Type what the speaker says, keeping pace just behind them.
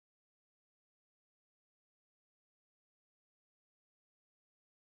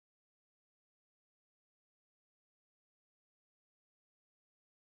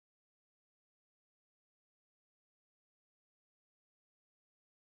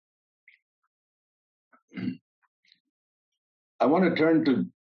I want to turn to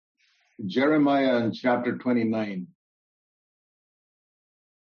Jeremiah in chapter 29.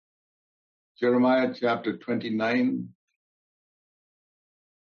 Jeremiah chapter 29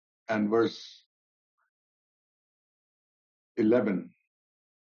 and verse 11.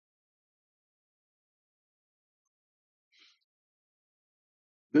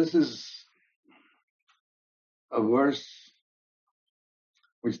 This is a verse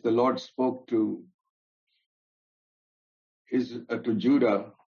which the Lord spoke to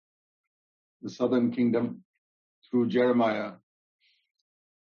Judah, the southern kingdom, through Jeremiah,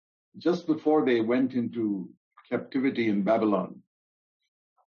 just before they went into captivity in Babylon.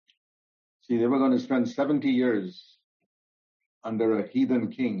 See, they were going to spend 70 years under a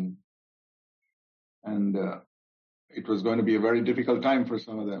heathen king, and it was going to be a very difficult time for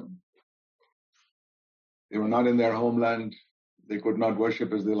some of them. They were not in their homeland. They could not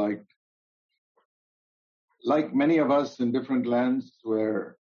worship as they liked. Like many of us in different lands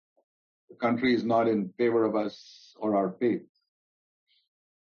where the country is not in favor of us or our faith.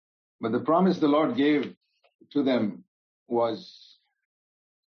 But the promise the Lord gave to them was,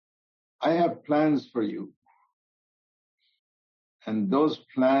 I have plans for you. And those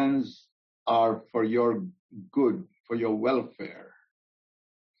plans are for your good, for your welfare,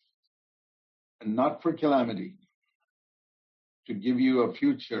 and not for calamity, to give you a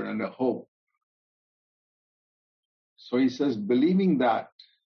future and a hope. So he says, believing that,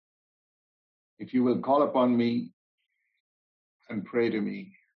 if you will call upon me and pray to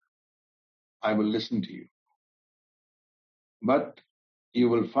me, I will listen to you. But you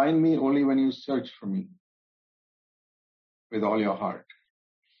will find me only when you search for me with all your heart.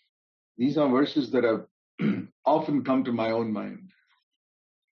 These are verses that have often come to my own mind.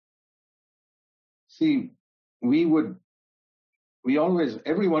 See, every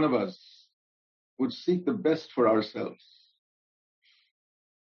one of us would seek the best for ourselves.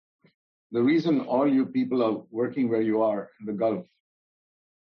 The reason all you people are working where you are in the Gulf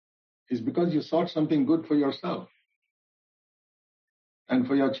is because you sought something good for yourself and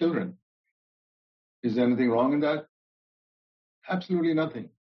for your children. Is there anything wrong in that? Absolutely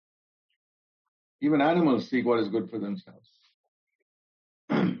nothing. Even animals seek what is good for themselves.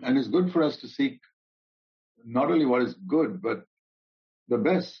 And it's good for us to seek not only what is good, but the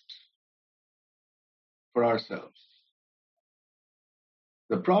best for ourselves.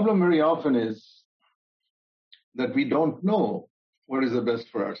 The problem very often is that we don't know what is the best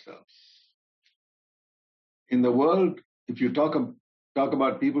for ourselves. In the world, if you talk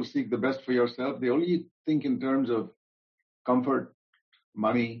about people seek the best for yourself, they only think in terms of comfort,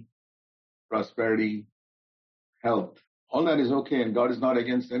 money, prosperity, health. All that is okay, and God is not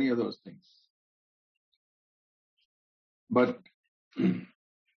against any of those things. But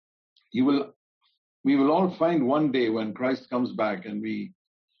we will all find one day when Christ comes back and we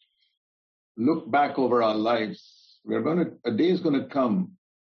look back over our lives, a day is going to come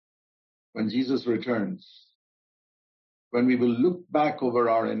when Jesus returns, when we will look back over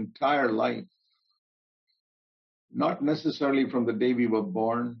our entire life, not necessarily from the day we were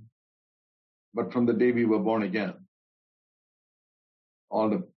born, but from the day we were born again. All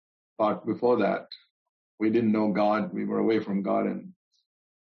the part before that, we didn't know God, we were away from God, and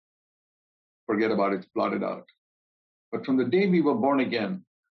forget about it, it's blotted out. But from the day we were born again,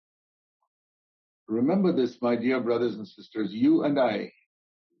 remember this, my dear brothers and sisters, you and I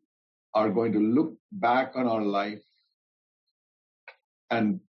are going to look back on our life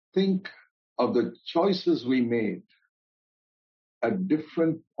and think of the choices we made at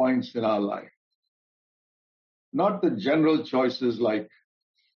different points in our life. Not the general choices like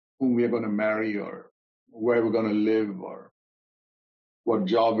whom we are going to marry or where we're going to live or what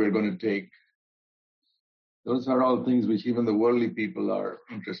job we're going to take. Those are all things which even the worldly people are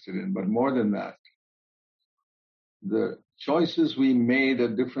interested in. But more than that, the choices we made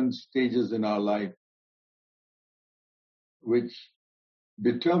at different stages in our life, which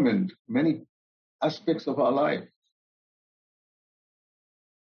determined many aspects of our life.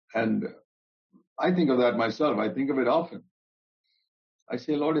 And I think of that myself. I think of it often. I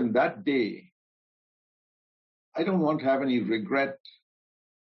say, Lord, in that day, I don't want to have any regret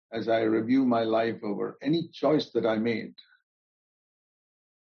as I review my life over any choice that I made.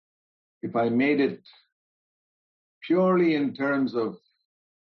 If I made it purely only in terms of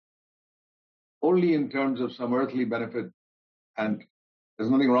some earthly benefit, and there's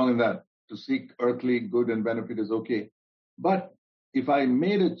nothing wrong in that. To seek earthly good and benefit is okay. But if I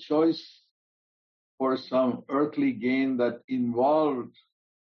made a choice for some earthly gain that involved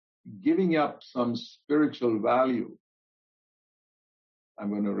giving up some spiritual value, I'm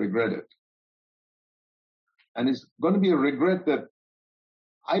going to regret it. And it's going to be a regret that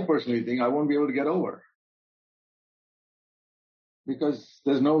I personally think I won't be able to get over, because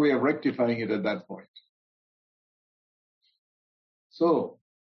there's no way of rectifying it at that point. So,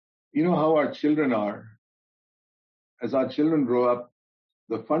 you know how our children are. As our children grow up,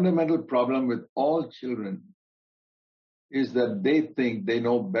 the fundamental problem with all children is that they think they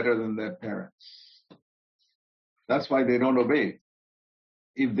know better than their parents. That's why they don't obey.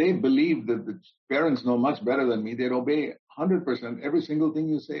 If they believe that the parents know much better than me, they'd obey 100% every single thing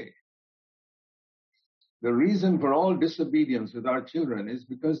you say. The reason for all disobedience with our children is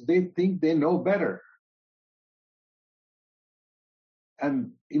because they think they know better.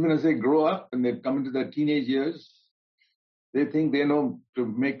 And even as they grow up and they come into their teenage years, they think they know to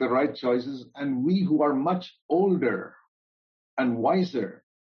make the right choices. And we who are much older and wiser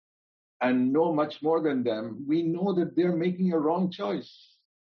and know much more than them, we know that they're making a wrong choice.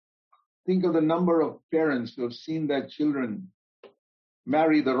 Think of the number of parents who have seen their children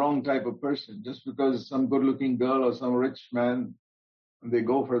marry the wrong type of person just because some good-looking girl or some rich man, and they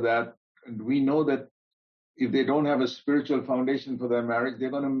go for that. And we know that if they don't have a spiritual foundation for their marriage, they're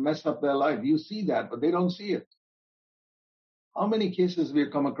going to mess up their life. You see that, but they don't see it. How many cases we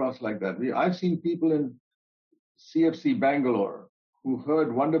have come across like that? I've seen people in CFC Bangalore who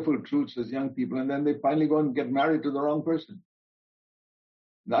heard wonderful truths as young people, and then they finally go and get married to the wrong person.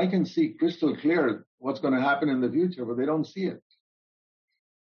 Now, I can see crystal clear what's going to happen in the future, but they don't see it.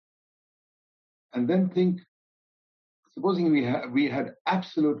 And then think, supposing we had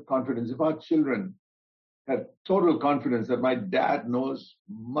absolute confidence, if our children had total confidence that my dad knows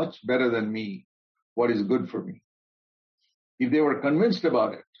much better than me what is good for me. If they were convinced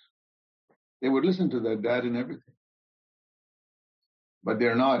about it, they would listen to their dad in everything. But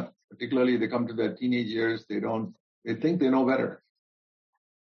they're not. Particularly they come to their teenage years, they think they know better.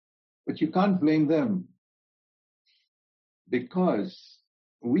 But you can't blame them, because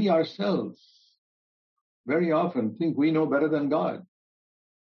we ourselves very often think we know better than God.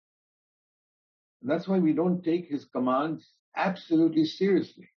 And that's why we don't take his commands absolutely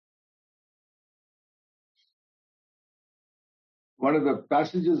seriously. One of the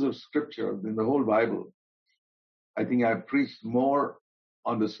passages of scripture in the whole Bible, I think I've preached more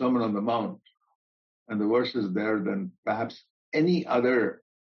on the Sermon on the Mount and the verses there than perhaps any other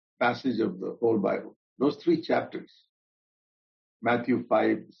passage of the whole Bible. Those 3 chapters, Matthew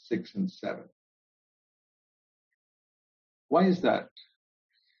 5, 6, and 7. Why is that?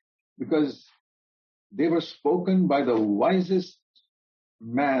 Because they were spoken by the wisest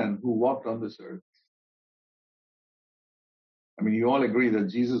man who walked on this earth. I mean, you all agree that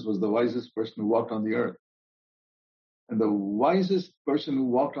Jesus was the wisest person who walked on the earth. And the wisest person who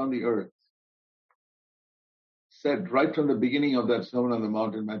walked on the earth said right from the beginning of that Sermon on the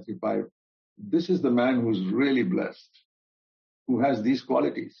Mount in Matthew 5, this is the man who's really blessed, who has these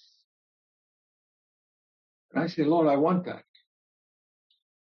qualities. And I say, Lord, I want that.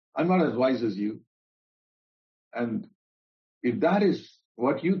 I'm not as wise as you. And if that is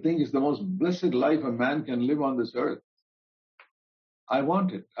what you think is the most blessed life a man can live on this earth, I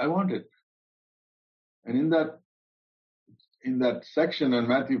want it. I want it. And in that section in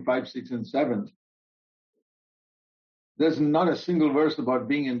Matthew 5, 6, and 7, there's not a single verse about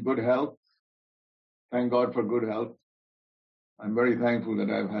being in good health. Thank God for good health. I'm very thankful that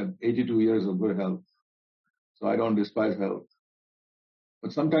I've had 82 years of good health. So I don't despise health.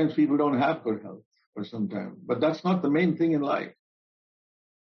 But sometimes people don't have good health for some time. But that's not the main thing in life.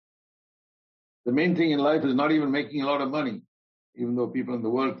 The main thing in life is not even making a lot of money, even though people in the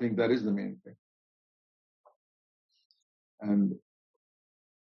world think that is the main thing.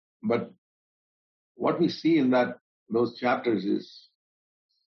 But what we see in those chapters is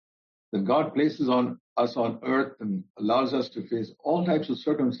that God places us on earth and allows us to face all types of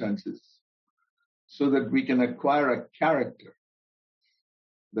circumstances so that we can acquire a character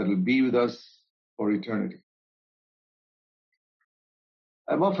that will be with us for eternity.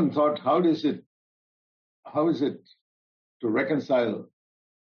 I've often thought, how is it to reconcile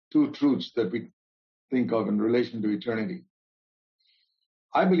 2 truths that we think of in relation to eternity?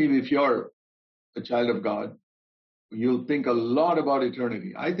 I believe if you're a child of God, you'll think a lot about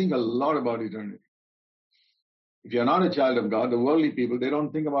eternity. I think a lot about eternity. If you're not a child of God, the worldly people, they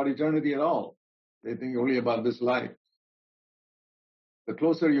don't think about eternity at all. They think only about this life. The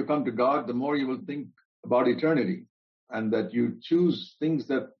closer you come to God, the more you will think about eternity, and that you choose things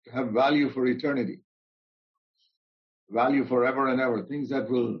that have value for eternity, value forever and ever, things that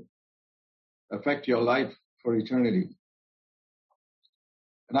will affect your life for eternity.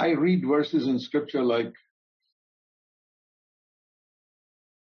 And I read verses in scripture like,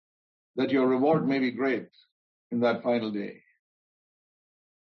 that your reward may be great. in that final day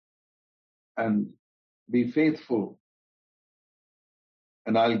and be faithful,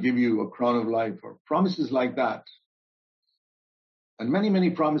 and I'll give you a crown of life, or promises like that. And many,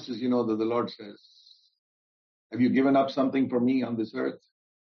 many promises, that the Lord says, have you given up something for me on this earth?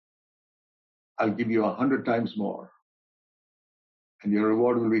 I'll give you 100 times more, and your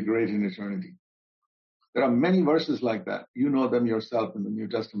reward will be great in eternity. There are many verses like that. You know them yourself in the New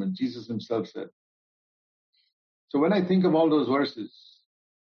Testament. Jesus himself said. So when I think of all those verses,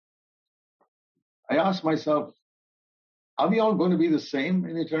 I ask myself, are we all going to be the same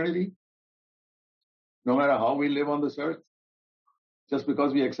in eternity? No matter how we live on this earth? Just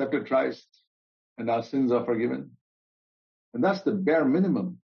because we accepted Christ and our sins are forgiven? And that's the bare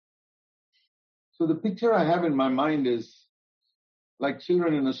minimum. So the picture I have in my mind is like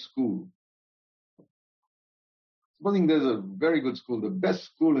children in a school. Supposing there's a very good school, the best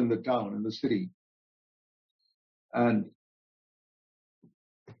school in the town, in the city. And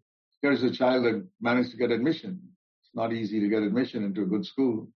here's a child that managed to get admission. It's not easy to get admission into a good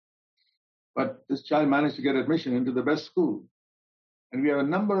school. But this child managed to get admission into the best school. And we have a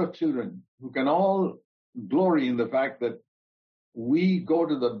number of children who can all glory in the fact that we go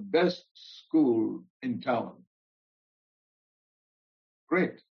to the best school in town.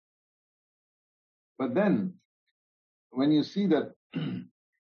 Great. But then, when you see that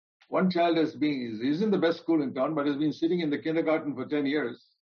one child is in the best school in town, but has been sitting in the kindergarten for 10 years,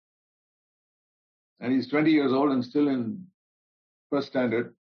 and he's 20 years old and still in first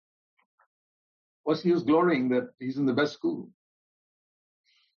standard, what's the use glorying that he's in the best school?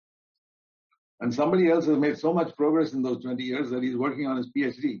 And somebody else has made so much progress in those 20 years that he's working on his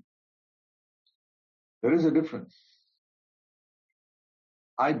PhD. There is a difference.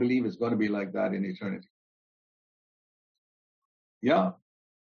 I believe it's going to be like that in eternity. Yeah,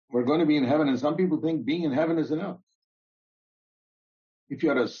 we're going to be in heaven, and some people think being in heaven is enough. If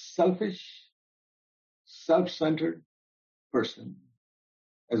you're a selfish, self-centered person,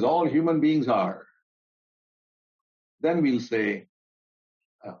 as all human beings are, then we'll say,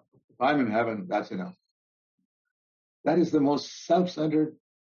 if I'm in heaven, that's enough. That is the most self-centered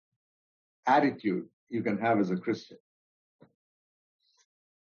attitude you can have as a Christian.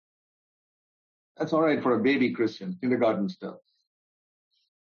 That's all right for a baby Christian, kindergarten stuff.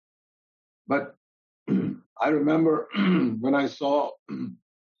 But I remember when I saw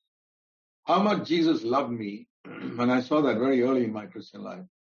how much Jesus loved me, and I saw that very early in my Christian life,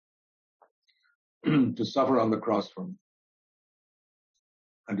 to suffer on the cross for me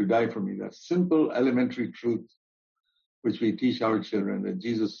and to die for me. That simple, elementary truth which we teach our children, that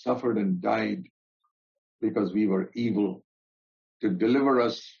Jesus suffered and died because we were evil, to deliver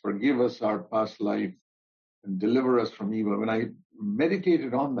us, forgive us our past life, and deliver us from evil. When I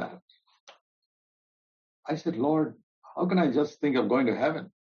meditated on that, I said, Lord, how can I just think of going to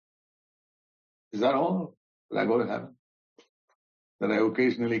heaven? Is that all? That I go to heaven? That I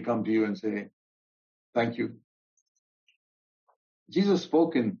occasionally come to you and say, thank you? Jesus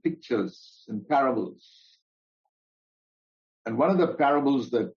spoke in pictures and parables. And one of the parables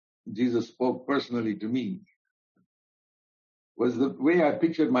that Jesus spoke personally to me was the way I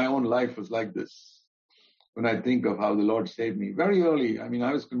pictured my own life was like this. When I think of how the Lord saved me very early,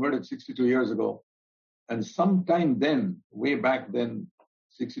 I was converted 62 years ago. And sometime then, way back then,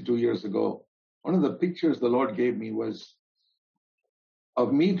 62 years ago, one of the pictures the Lord gave me was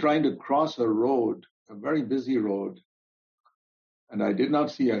of me trying to cross a road, a very busy road. And I did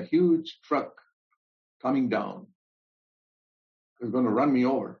not see a huge truck coming down. It was going to run me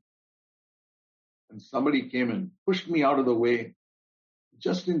over. And somebody came and pushed me out of the way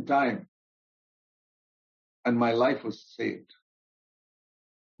just in time. And my life was saved.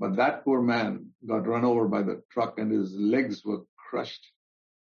 But that poor man got run over by the truck and his legs were crushed,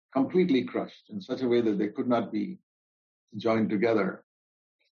 completely crushed, in such a way that they could not be joined together.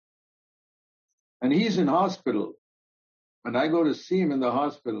 And he's in hospital. And I go to see him in the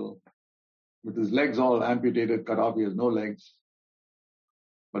hospital with his legs all amputated, cut off. He has no legs.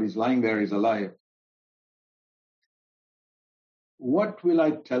 But he's lying there, he's alive. What will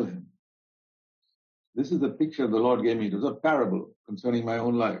I tell him? This is the picture the Lord gave me. It was a parable concerning my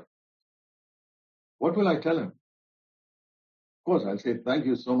own life. What will I tell him? Of course, I'll say, thank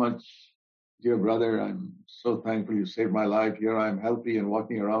you so much, dear brother. I'm so thankful you saved my life. Here I am healthy and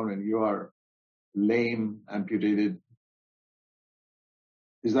walking around and you are lame, amputated.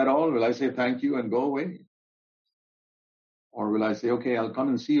 Is that all? Will I say thank you and go away? Or will I say, okay, I'll come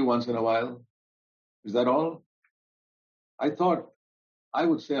and see you once in a while? Is that all? I thought I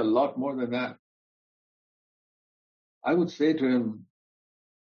would say a lot more than that. I would say to him,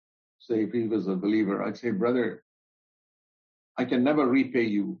 say if he was a believer, I'd say, brother, I can never repay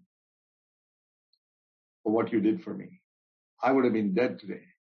you for what you did for me. I would have been dead today.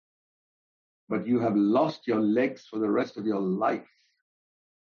 But you have lost your legs for the rest of your life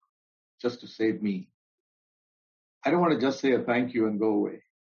just to save me. I don't want to just say a thank you and go away.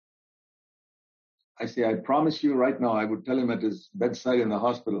 I say, I promise you right now, I would tell him at his bedside in the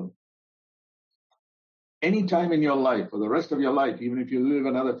hospital, any time in your life, for the rest of your life, even if you live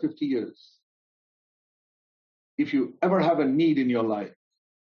another 50 years, if you ever have a need in your life,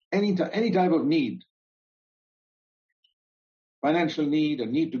 any type of need, financial need, a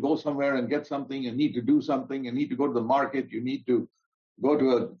need to go somewhere and get something, a need to do something, a need to go to the market, you need to go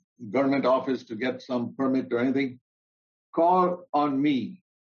to a government office to get some permit or anything, call on me.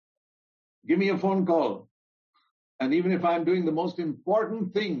 Give me a phone call. And even if I'm doing the most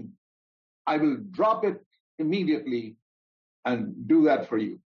important thing, I will drop it immediately and do that for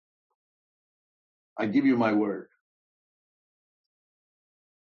you. I give you my word.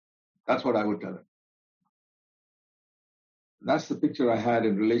 That's what I would tell him. That's the picture I had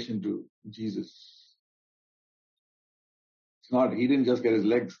in relation to Jesus. It's not, he didn't just get his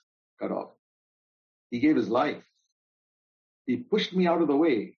legs cut off. He gave his life. He pushed me out of the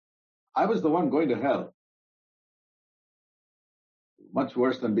way. I was the one going to hell. Much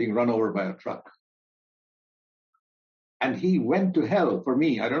worse than being run over by a truck. And he went to hell for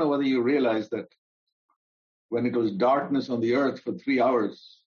me. I don't know whether you realize that when it was darkness on the earth for 3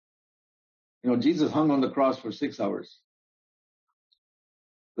 hours, Jesus hung on the cross for 6 hours.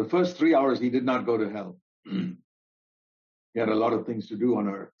 The first 3 hours, he did not go to hell. He had a lot of things to do on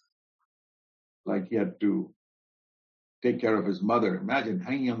earth. Like he had to take care of his mother. Imagine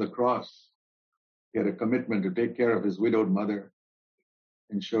hanging on the cross. He had a commitment to take care of his widowed mother,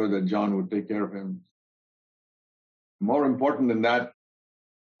 ensure that John would take care of him. More important than that,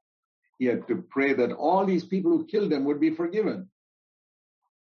 he had to pray that all these people who killed him would be forgiven.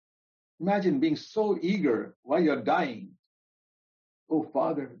 Imagine being so eager while you're dying. Oh,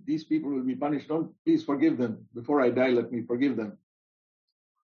 Father, these people will be punished. Please forgive them. Before I die, let me forgive them.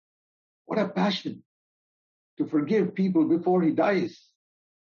 What a passion to forgive people before he dies.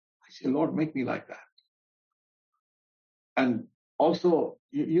 I say, Lord, make me like that. And also,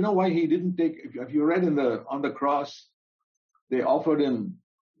 you know why he didn't take, if you read on the cross, they offered him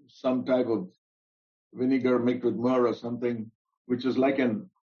some type of vinegar mixed with myrrh or something, which is like an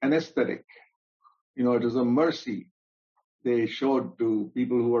anesthetic. It was a mercy they showed to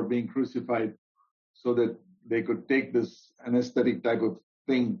people who were being crucified so that they could take this anesthetic type of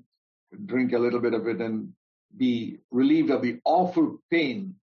thing, drink a little bit of it and be relieved of the awful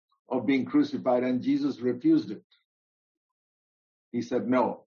pain of being crucified. And Jesus refused it. He said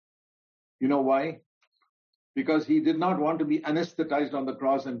no. You know why? Because he did not want to be anesthetized on the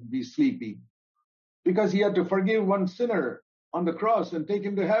cross and be sleepy. Because he had to forgive one sinner on the cross and take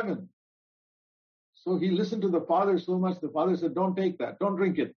him to heaven. So he listened to the Father so much, the Father said, don't take that, don't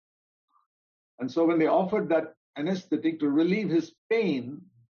drink it. And so when they offered that anesthetic to relieve his pain,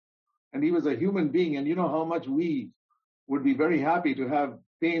 and he was a human being, and you know how much we would be very happy to have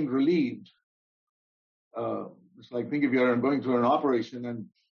pain relieved. It's like, think if you're going through an operation and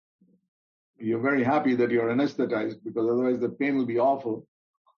you're very happy that you're anesthetized, because otherwise the pain will be awful.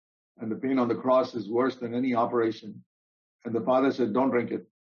 And the pain on the cross is worse than any operation. And the Father said, don't drink it.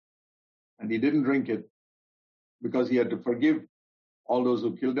 And he didn't drink it because he had to forgive all those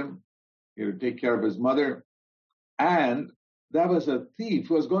who killed him. He had to take care of his mother. And there was a thief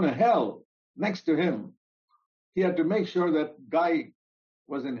who was going to hell next to him. He had to make sure that guy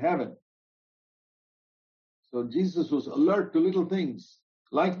was in heaven. So Jesus was alert to little things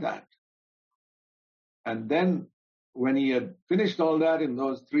like that. And then when he had finished all that in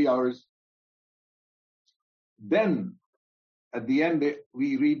those 3 hours, then at the end,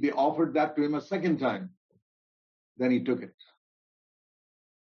 we read they offered that to him a second time. Then he took it.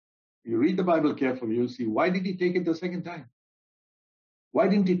 You read the Bible carefully, you'll see, why did he take it the second time? Why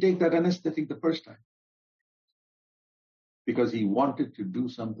didn't he take that anesthetic the first time? Because he wanted to do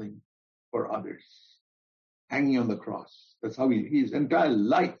something for others. Hanging on the cross. That's how his entire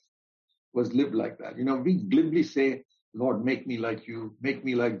life was lived like that. We glibly say, Lord, make me like you, make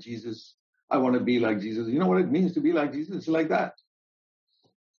me like Jesus. I want to be like Jesus. You know what it means to be like Jesus? It's like that.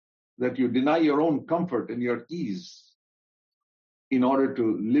 That you deny your own comfort and your ease in order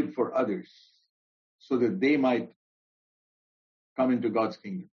to live for others so that they might come into God's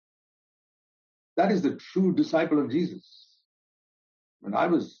kingdom. That is the true disciple of Jesus.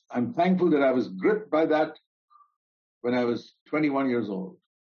 I'm thankful that I was gripped by that when I was 21 years old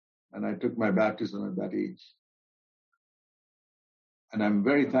and I took my baptism at that age. And I'm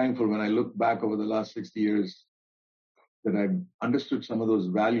very thankful when I look back over the last 60 years that I understood some of those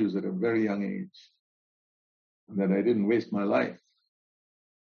values at a very young age and that I didn't waste my life.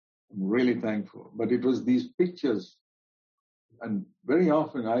 I'm really thankful. But it was these pictures, and very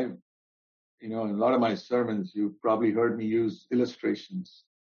often in a lot of my sermons, you've probably heard me use illustrations.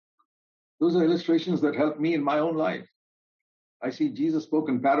 Those are illustrations that help me in my own life. I see Jesus spoke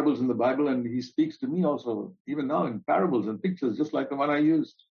in parables in the Bible, and he speaks to me also, even now in parables and pictures, just like the one I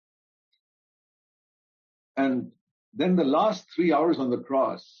used. And then the last 3 hours on the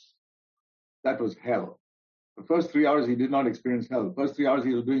cross, that was hell. The first 3 hours, he did not experience hell. The first 3 hours,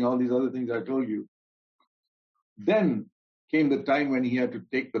 he was doing all these other things I told you. Then came the time when he had to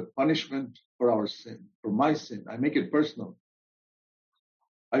take the punishment for our sin, for my sin. I make it personal.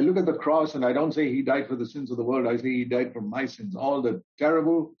 I look at the cross and I don't say he died for the sins of the world. I say he died for my sins. All the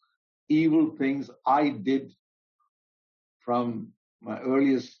terrible, evil things I did from my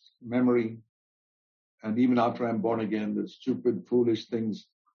earliest memory, and even after I'm born again, the stupid, foolish things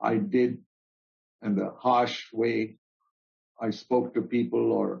I did and the harsh way I spoke to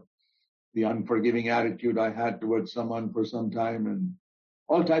people, or the unforgiving attitude I had towards someone for some time, and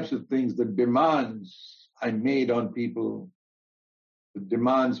all types of things, the demands I made on people, the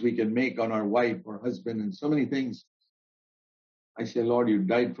demands we can make on our wife or husband, and so many things. I say, Lord, you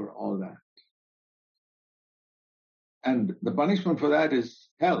died for all that. And the punishment for that is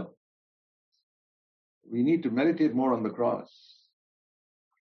hell. We need to meditate more on the cross.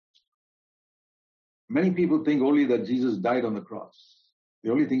 Many people think only that Jesus died on the cross. They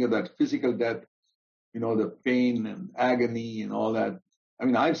only think of that physical death, the pain and agony and all that. I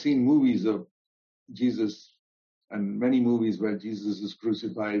mean, I've seen movies of Jesus and many movies where Jesus is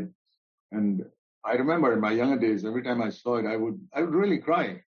crucified. And I remember in my younger days, every time I saw it, I would really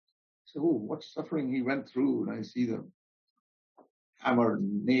cry. So, what suffering he went through. And I see the hammer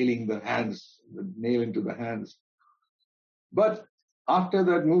nailing the nail into the hands. But after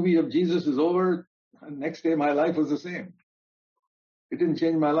that movie of Jesus is over, next day my life was the same. It didn't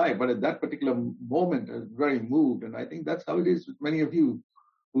change my life, but at that particular moment, I was very moved. And I think that's how it is with many of you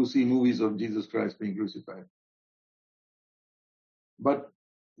who see movies of Jesus Christ being crucified. But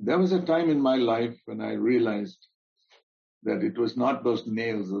there was a time in my life when I realized that it was not those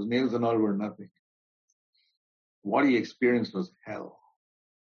nails. Those nails and all were nothing. What he experienced was hell.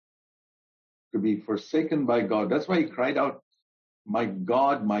 To be forsaken by God. That's why he cried out, my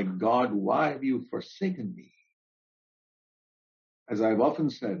God, why have you forsaken me? As I've often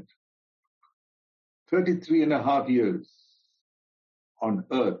said, 33 and a half years on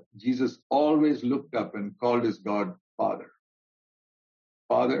earth, Jesus always looked up and called his God Father.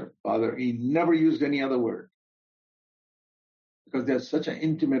 Father, Father. He never used any other word because there's such an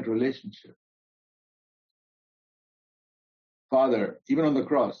intimate relationship. Father, even on the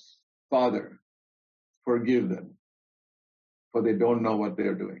cross, Father, forgive them, for they don't know what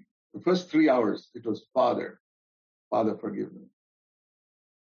they're doing. The first 3 hours, it was Father, Father, forgive them.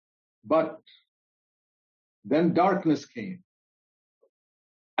 But then darkness came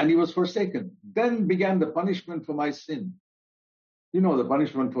and he was forsaken. Then began the punishment for my sin. The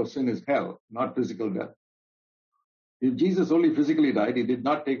punishment for sin is hell, not physical death. If Jesus only physically died, he did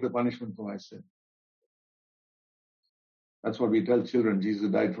not take the punishment for my sin. That's what we tell children. Jesus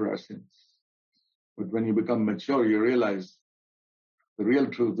died for our sins. But when you become mature, you realize the real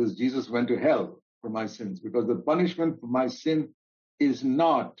truth is Jesus went to hell for my sins, because the punishment for my sin is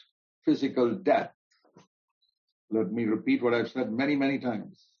not physical death. Let me repeat what I've said many, many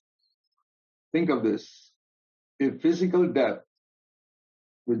times. Think of this. If physical death,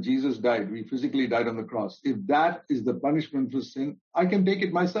 when Jesus died, we physically died on the cross. If that is the punishment for sin, I can take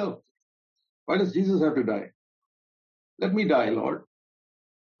it myself. Why does Jesus have to die? Let me die, Lord.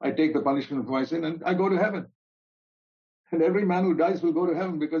 I take the punishment for my sin and I go to heaven. And every man who dies will go to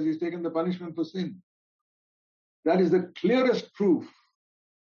heaven because he's taken the punishment for sin. That is the clearest proof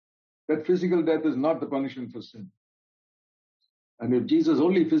that physical death is not the punishment for sin. And if Jesus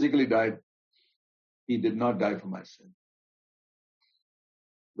only physically died, he did not die for my sin.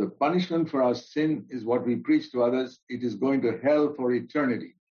 The punishment for our sin is what we preach to others. It is going to hell for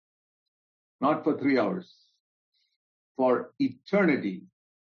eternity. Not for 3 hours. For eternity,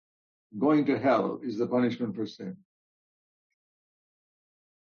 going to hell is the punishment for sin.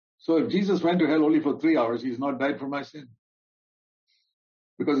 So if Jesus went to hell only for 3 hours, he's not died for my sin.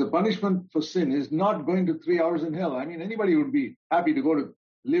 Because the punishment for sin is not going to 3 hours in hell. I mean, anybody would be happy to go to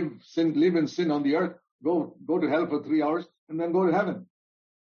live in sin on the earth, go to hell for 3 hours, and then go to heaven.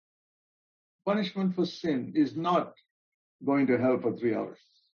 Punishment for sin is not going to hell for 3 hours.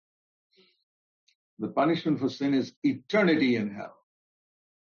 The punishment for sin is eternity in hell.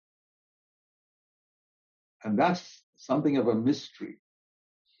 And that's something of a mystery.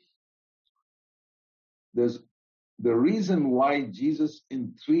 There's the reason why Jesus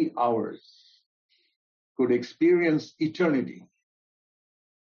in 3 hours could experience eternity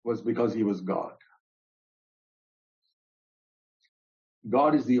was because he was God.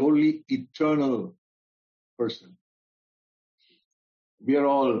 God is the only eternal person. We are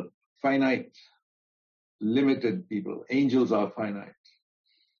all finite, limited people. Angels are finite,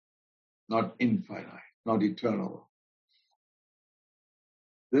 not infinite, not eternal.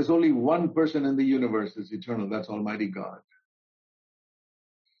 There's only one person in the universe that's eternal. That's Almighty God.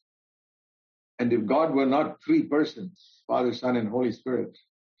 And if God were not 3 persons, Father, Son, and Holy Spirit,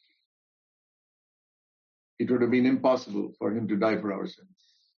 it would have been impossible for him to die for our sins.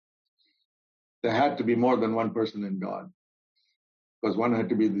 There had to be more than one person in God, because one had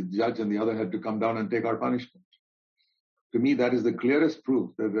to be the judge and the other had to come down and take our punishment. To me, that is the clearest proof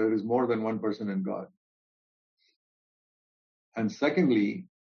that there is more than one person in God. And secondly,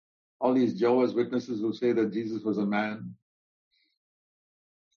 all these Jehovah's Witnesses who say that Jesus was a man,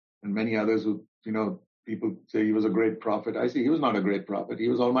 and many others who, people say he was a great prophet. I say he was not a great prophet. He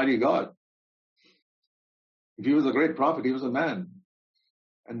was Almighty God. If he was a great prophet, he was a man.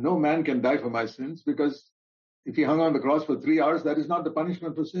 And no man can die for my sins, because if he hung on the cross for 3 hours, that is not the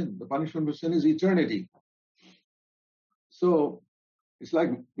punishment for sin. The punishment for sin is eternity. So it's like,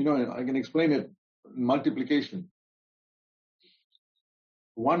 I can explain it in multiplication.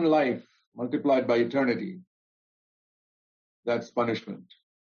 One life multiplied by eternity, that's punishment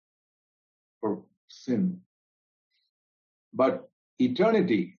for sin. But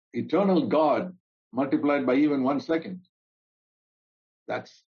eternity, eternal God multiplied by even 1 second,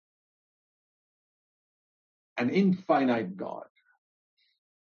 that's an infinite God.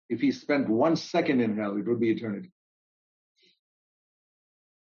 If he spent 1 second in hell, it would be eternity.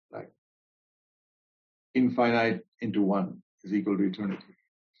 Like infinite into 1 is equal to eternity.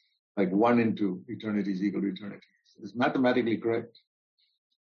 Like 1 into eternity is equal to eternity. It's mathematically correct.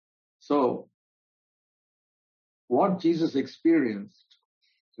 So what Jesus experienced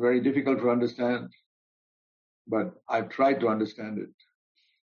is very difficult to understand, but I've tried to understand it.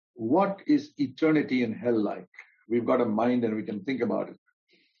 What is eternity in hell like? We've got a mind and we can think about it.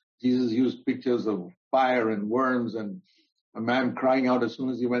 Jesus used pictures of fire and worms and a man crying out as soon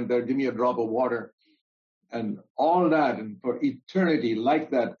as he went there, give me a drop of water, and all that, and for eternity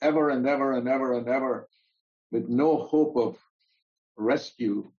like that, ever and ever and ever and ever, with no hope of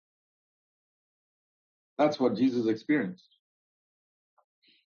rescue. That's what Jesus experienced.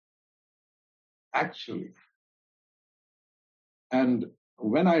 Actually. And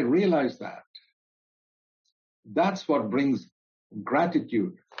when I realized that, that's what brings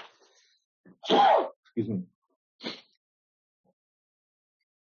gratitude. Excuse me.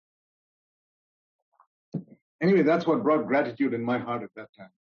 Anyway, that's what brought gratitude in my heart at that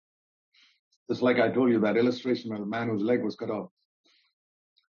time. Just like I told you, that illustration of the man whose leg was cut off.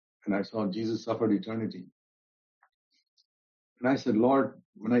 And I saw Jesus suffered eternity. And I said, Lord,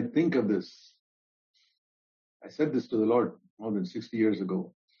 when I think of this, I said this to the Lord more than 60 years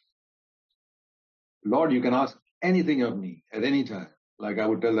ago. Lord, you can ask anything of me at any time. Like I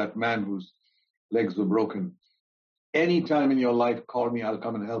would tell that man whose legs were broken, any time in your life, call me, I'll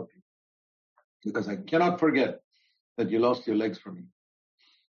come and help you. Because I cannot forget that you lost your legs for me.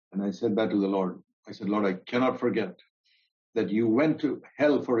 And I said that to the Lord. I said, Lord, I cannot forget that you went to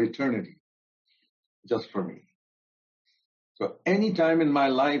hell for eternity just for me. So any time in my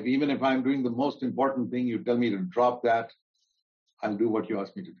life, even if I'm doing the most important thing, you tell me to drop that, I'll do what you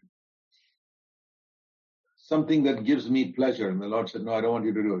ask me to do. Something that gives me pleasure. And the Lord said, no, I don't want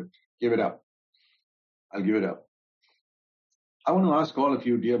you to do it. Give it up. I'll give it up. I want to ask all of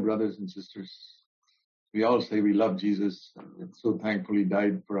you, dear brothers and sisters, we all say we love Jesus and so thankfully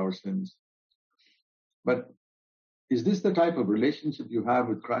died for our sins. But is this the type of relationship you have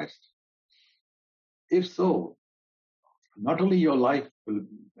with Christ? If so, not only your life,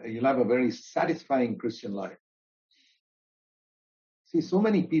 you'll have a very satisfying Christian life. See, so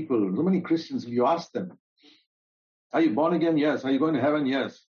many people, so many Christians, you ask them, are you born again? Yes. Are you going to heaven?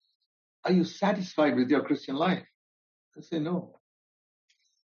 Yes. Are you satisfied with your Christian life? They say no.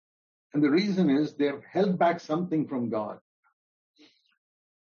 And the reason is they've held back something from God.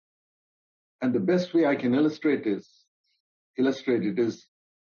 And the best way I can illustrate it is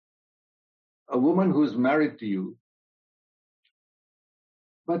a woman who's married to you,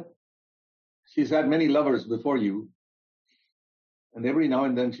 but she's had many lovers before you, and every now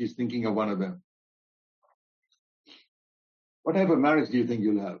and then she's thinking of one of them. What type of marriage do you think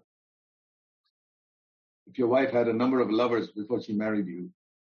you'll have? If your wife had a number of lovers before she married you,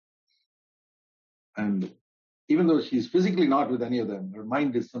 and even though she's physically not with any of them, her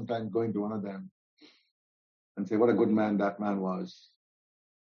mind is sometimes going to one of them and say, what a good man that man was.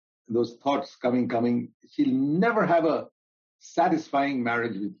 Those thoughts coming, she'll never have a satisfying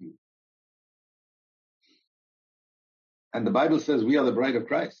marriage with you. And the Bible says we are the bride of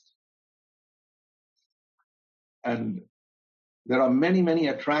Christ. And there are many, many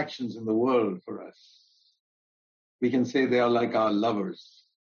attractions in the world for us. We can say they are like our lovers,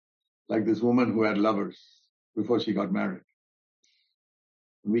 like this woman who had lovers before she got married.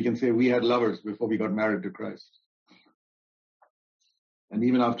 We can say we had lovers before we got married to Christ. And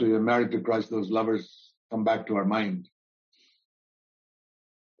even after we are married to Christ, those lovers come back to our mind.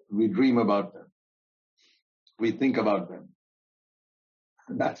 We dream about them. We think about them.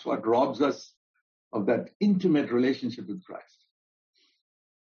 And that's what robs us of that intimate relationship with Christ.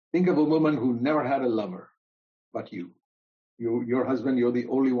 Think of a woman who never had a lover but you. Your husband, you're the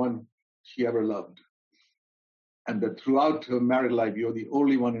only one she ever loved. And that throughout her married life, you're the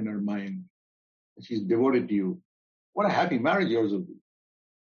only one in her mind. And she's devoted to you. What a happy marriage yours will be.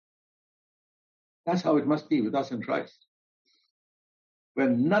 That's how it must be with us in Christ.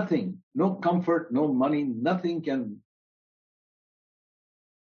 When nothing, no comfort, no money, nothing can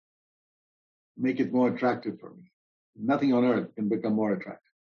make it more attractive for me. Nothing on earth can become more attractive.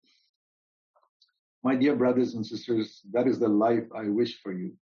 My dear brothers and sisters, that is the life I wish for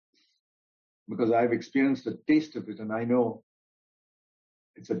you. Because I've experienced a taste of it, and I know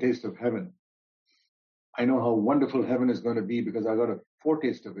it's a taste of heaven. I know how wonderful heaven is going to be because I got a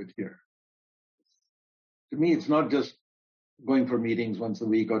foretaste of it here. To me, it's not just going for meetings once a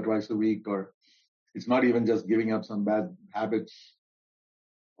week or twice a week, or it's not even just giving up some bad habits.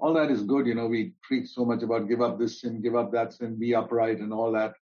 All that is good. We preach so much about give up this sin, give up that sin, be upright and all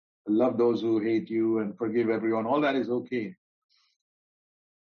that. Love those who hate you and forgive everyone. All that is okay.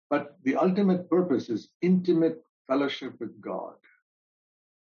 But the ultimate purpose is intimate fellowship with God.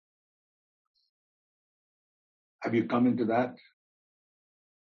 Have you come into that?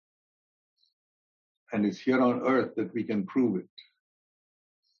 And it's here on earth that we can prove it.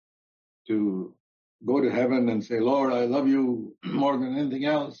 To go to heaven and say, Lord, I love you more than anything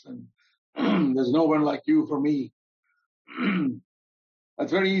else, and there's no one like you for me.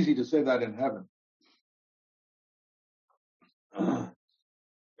 That's very easy to say that in heaven.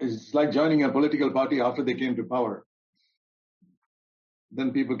 It's like joining a political party after they came to power.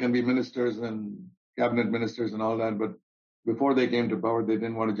 Then people can be ministers and cabinet ministers and all that, but before they came to power, they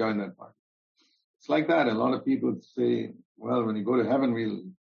didn't want to join that party. It's like that. A lot of people say, well, when you go to heaven, we'll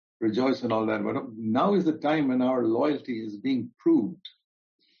rejoice and all that. But now is the time when our loyalty is being proved.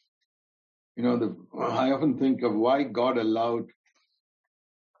 I often think of why God allowed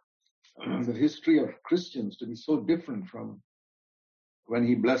the history of Christians to be so different from when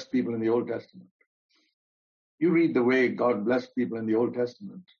he blessed people in the Old Testament. You read the way God blessed people in the Old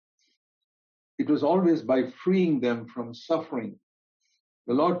Testament. It was always by freeing them from suffering.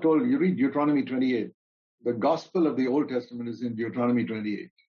 The Lord told, you read Deuteronomy 28. The gospel of the Old Testament is in Deuteronomy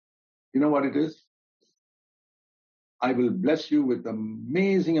 28. You know what it is? I will bless you with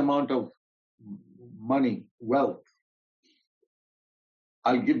amazing amount of money, wealth.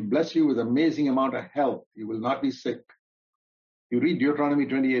 I'll bless you with amazing amount of health. You will not be sick. You read Deuteronomy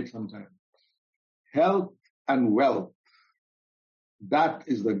 28 sometime. Health and wealth. That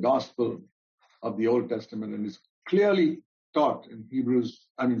is the gospel of the Old Testament and is clearly taught in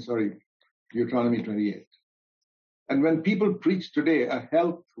Deuteronomy 28. And when people preach today a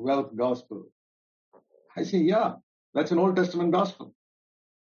health, wealth gospel, I say, yeah, that's an Old Testament gospel.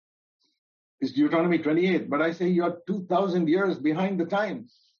 It's Deuteronomy 28, but I say you're 2,000 years behind the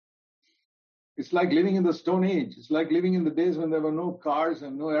times. It's like living in the Stone Age. It's like living in the days when there were no cars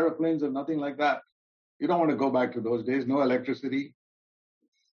and no airplanes and nothing like that. You don't want to go back to those days, no electricity.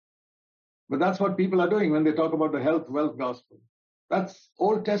 But that's what people are doing when they talk about the health, wealth gospel. That's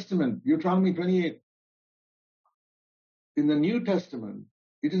Old Testament, Deuteronomy 28. In the New Testament,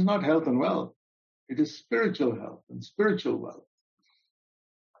 it is not health and wealth. It is spiritual health and spiritual wealth.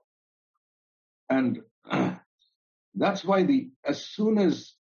 And that's why as soon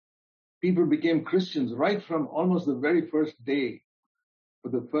as people became Christians, right from almost the very first day, for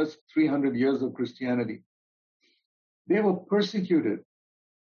the first 300 years of Christianity, they were persecuted.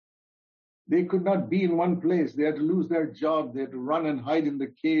 They could not be in one place. They had to lose their job. They had to run and hide in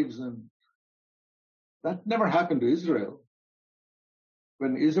the caves. And that never happened to Israel.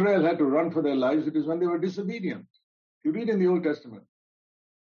 When Israel had to run for their lives, it is when they were disobedient. You read in the Old Testament.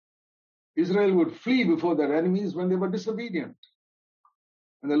 Israel would flee before their enemies when they were disobedient.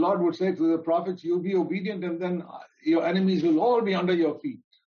 And the Lord would say to the prophets, you be obedient and then your enemies will all be under your feet.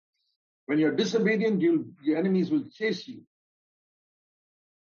 When you're disobedient, your enemies will chase you.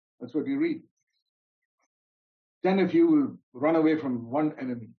 That's what you read. 10 of you will run away from one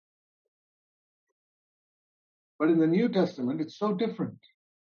enemy. But in the New Testament, it's so different.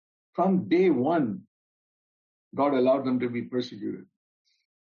 From day one, God allowed them to be persecuted.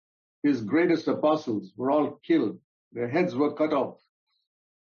 His greatest apostles were all killed. Their heads were cut off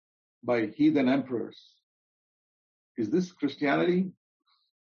by heathen emperors. Is this Christianity?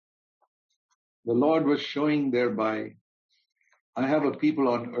 The Lord was showing thereby, I have a people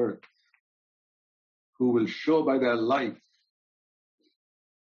on earth who will show by their life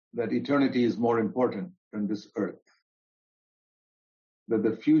that eternity is more important than this earth. That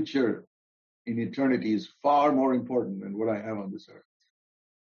the future in eternity is far more important than what I have on this earth.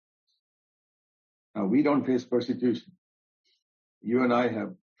 Now, we don't face persecution. You and I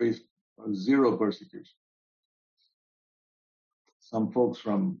have faced zero persecution. Some folks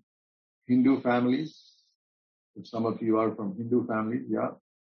from Hindu families, if some of you are from Hindu families, yeah,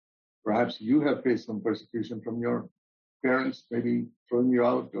 perhaps you have faced some persecution from your parents, maybe throwing you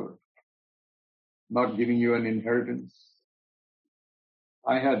out or not giving you an inheritance.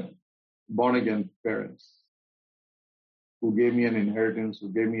 I had born-again parents who gave me an inheritance,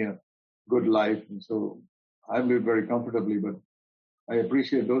 who gave me a good life, and so I've lived very comfortably, but I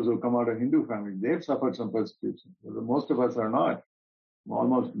appreciate those who come out of Hindu families. They've suffered some persecution. Most of us are not.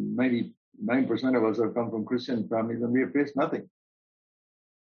 Almost 99% of us have come from Christian families and we have faced nothing.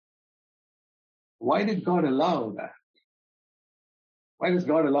 Why did God allow that? Why does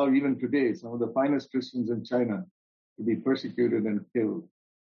God allow even today some of the finest Christians in China to be persecuted and killed?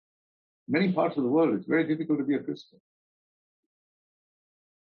 In many parts of the world, it's very difficult to be a Christian.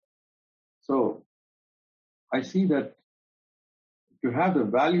 So, I see that to have the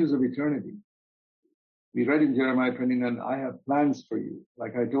values of eternity, we read in Jeremiah 29, I have plans for you.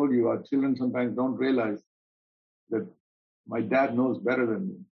 Like I told you, our children sometimes don't realize that my dad knows better than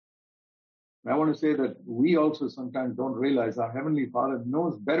me. And I want to say that we also sometimes don't realize our Heavenly Father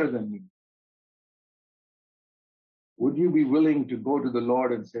knows better than me. Would you be willing to go to the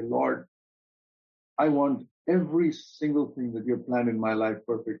Lord and say, Lord, I want every single thing that you have planned in my life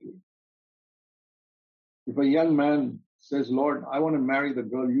perfectly. If a young man says, Lord, I want to marry the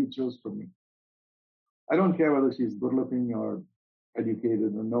girl you chose for me. I don't care whether she's good looking or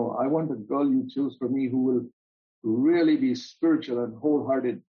educated or no. I want the girl you choose for me who will really be spiritual and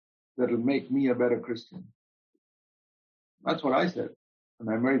wholehearted, that will make me a better Christian. That's what I said. And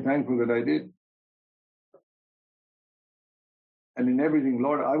I'm very thankful that I did. And in everything,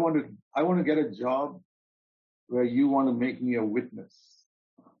 Lord, I want to get a job where you want to make me a witness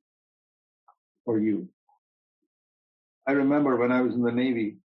for you. I remember when I was in the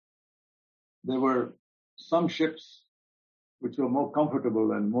Navy, there were some ships which were more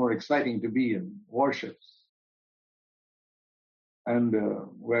comfortable and more exciting to be in, warships, and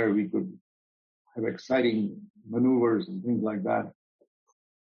where we could have exciting maneuvers and things like that.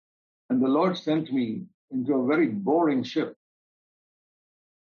 And the Lord sent me into a very boring ship.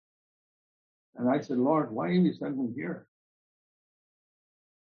 And I said, Lord, why didn't you send me here?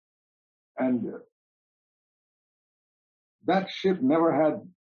 And that ship never had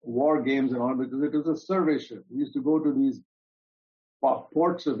war games and all, because it was a survey ship. We used to go to these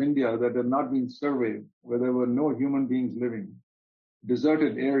ports of India that had not been surveyed, where there were no human beings living,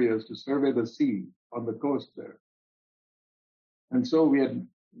 deserted areas to survey the sea on the coast there. And so we had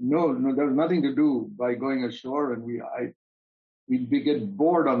there was nothing to do by going ashore, and we'd get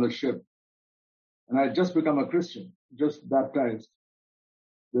bored on the ship. And I had just become a Christian, just baptized.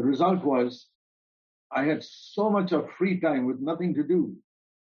 The result was I had so much of free time with nothing to do.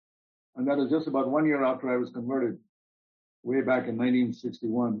 And that was just about 1 year after I was converted, way back in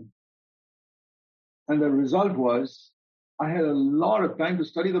 1961. And the result was I had a lot of time to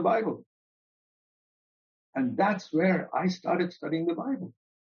study the Bible. And that's where I started studying the Bible.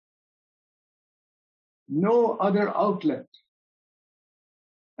 No other outlet.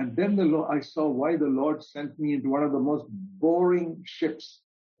 And then I saw why the Lord sent me into one of the most boring ships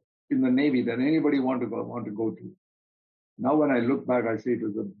in the Navy that anybody want to go to. Now when I look back, I say it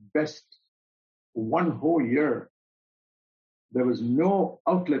was the best. One whole year, there was no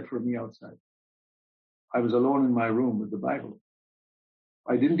outlet for me outside. I was alone in my room with the Bible.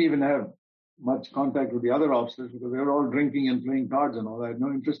 I didn't even have much contact with the other officers because they were all drinking and playing cards and all. I had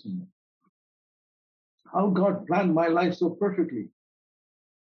no interest in them. How God planned my life so perfectly.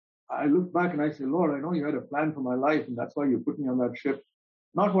 I look back and I say, Lord, I know you had a plan for my life, and that's why you put me on that ship.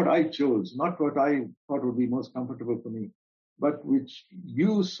 Not what I chose, not what I thought would be most comfortable for me, but which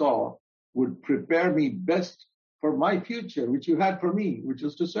you saw would prepare me best for my future, which you had for me, which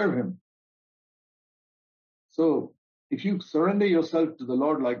was to serve him. So if you surrender yourself to the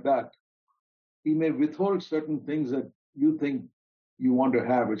Lord like that, He may withhold certain things that you think you want to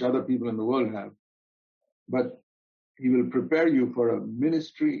have, which other people in the world have. But He will prepare you for a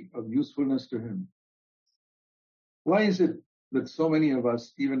ministry of usefulness to Him. Why is it that so many of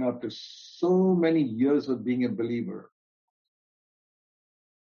us, even after so many years of being a believer,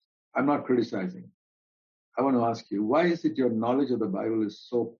 I'm not criticizing. I want to ask you, why is it your knowledge of the Bible is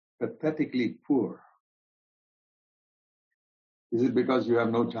so pathetically poor? Is it because you have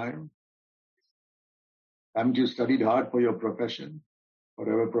no time? Haven't you studied hard for your profession,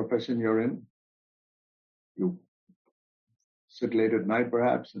 whatever profession you're in? You sit late at night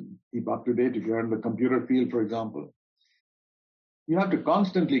perhaps and keep up to date. If you're in the computer field, for example, you have to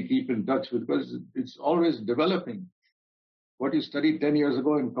constantly keep in touch with, because it's always developing. What you studied 10 years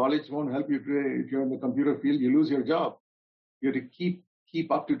ago in college won't help you today. If you're in the computer field, you lose your job. You have to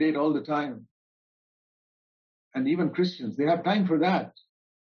keep up to date all the time. And even Christians, they have time for that.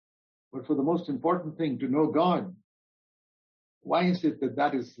 But for the most important thing, to know God, why is it that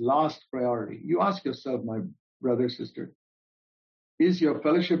that is last priority? You ask yourself, my brother, sister, is your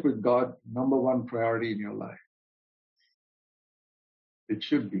fellowship with God number one priority in your life? It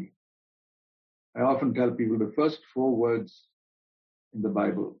should be. I often tell people the first 4 words in the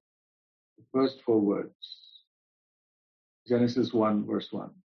Bible, the first 4 words, Genesis 1, verse 1,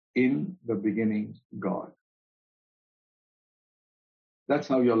 in the beginning, God. That's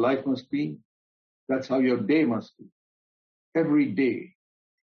how your life must be. That's how your day must be. Every day,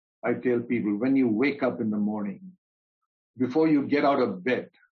 I tell people, when you wake up in the morning, before you get out of bed,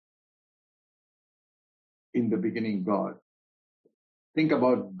 in the beginning, God. Think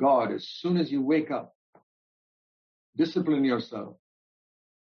about God as soon as you wake up. Discipline yourself.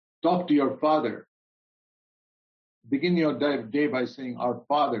 Talk to your Father. Begin your day by saying, our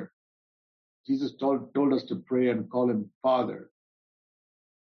Father. Jesus told us to pray and call Him Father.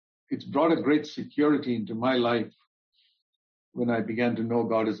 It's brought a great security into my life when I began to know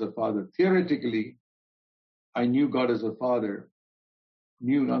God as a Father. Theoretically, I knew God as a Father.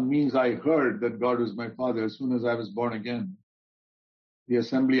 Means I heard that God was my Father as soon as I was born again. The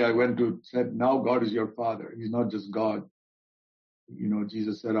assembly I went to said, now God is your Father. He's not just God. You know,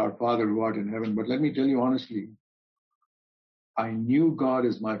 Jesus said, our Father who art in heaven. But let me tell you honestly, I knew God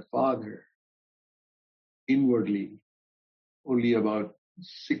as my Father inwardly only about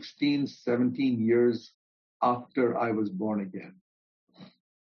 16, 17 years after I was born again.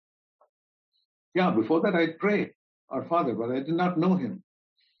 Yeah, before that I'd pray, our Father, but I did not know Him.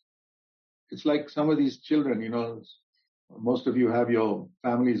 It's like some of these children, you know, most of you have your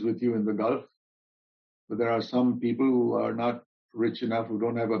families with you in the Gulf, but there are some people who are not rich enough, who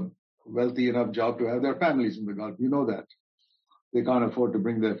don't have a wealthy enough job to have their families in the Gulf. You know that. They can't afford to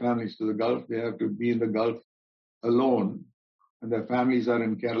bring their families to the Gulf. They have to be in the Gulf alone, and their families are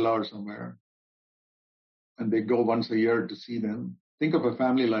in Kerala or somewhere, and they go once a year to see them. Think of a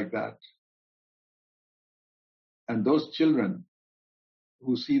family like that. And those children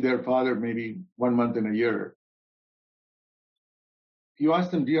who see their father maybe 1 month in a year, you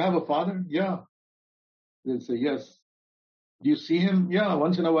ask them, do you have a father? Yeah. They'll say, yes. Do you see him? Yeah,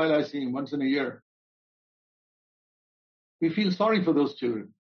 once in a while I see him, once in a year. We feel sorry for those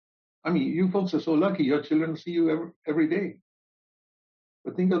children. I mean, you folks are so lucky. Your children see you every day.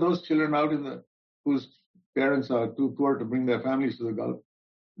 But think of those children out whose parents are too poor to bring their families to the Gulf.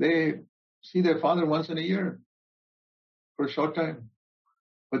 They see their father once in a year for a short time.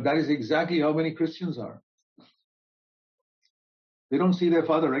 But that is exactly how many Christians are. They don't see their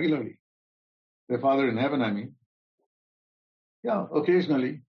father regularly. Their Father in heaven, I mean. Yeah,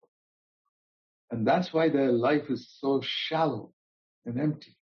 occasionally. And that's why their life is so shallow and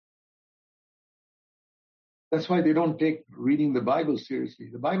empty. That's why they don't take reading the Bible seriously.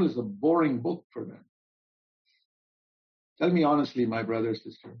 The Bible is a boring book for them. Tell me honestly, my brother,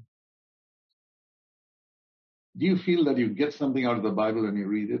 sister, do you feel that you get something out of the Bible when you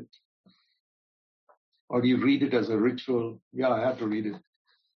read it? Or do you read it as a ritual? Yeah, I have to read it.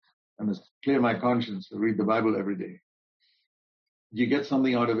 I must clear my conscience to read the Bible every day. Do you get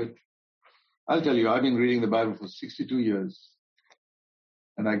something out of it? I'll tell you, I've been reading the Bible for 62 years,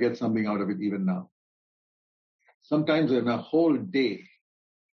 and I get something out of it even now. Sometimes in a whole day,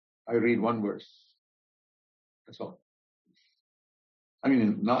 I read one verse. That's all. I mean,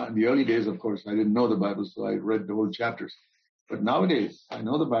 in the early days, of course, I didn't know the Bible, so I read the whole chapters. But nowadays, I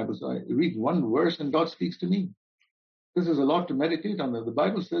know the Bible, so I read one verse and God speaks to me. This is a lot to meditate on. The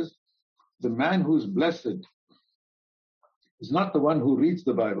Bible says the man who's blessed is not the one who reads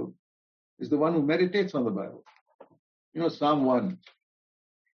the Bible, is the one who meditates on the Bible. You know, Psalm 1,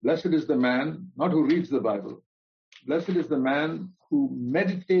 Blessed is the man, not who reads the Bible. Blessed is the man who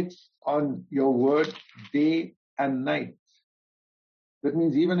meditates on your word day and night. That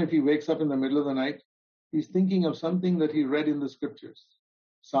means even if he wakes up in the middle of the night, he's thinking of something that he read in the scriptures.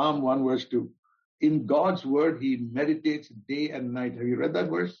 Psalm 1 verse 2. In God's word, he meditates day and night. Have you read that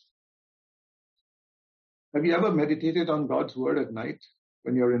verse? Have you ever meditated on God's word at night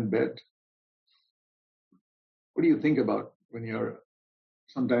when you're in bed? What do you think about when you're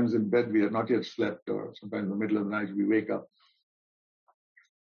sometimes in bed, we have not yet slept, or sometimes in the middle of the night we wake up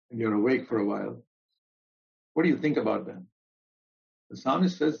and you're awake for a while? What do you think about then? The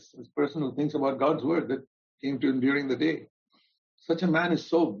psalmist says, this person who thinks about God's word that came to him during the day. Such a man is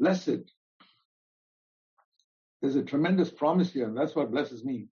so blessed. There's a tremendous promise here, and that's what blesses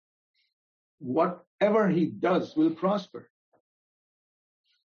me. Whatever he does will prosper.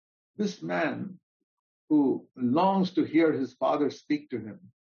 This man who longs to hear his father speak to him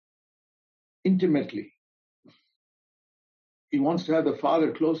intimately. He wants to have the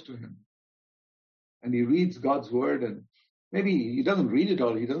father close to him. And he reads God's word, and maybe he doesn't read it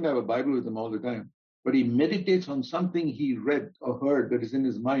all. He doesn't have a Bible with him all the time. But he meditates on something he read or heard that is in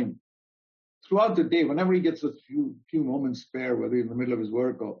his mind. Throughout the day, whenever he gets a few moments spare, whether in the middle of his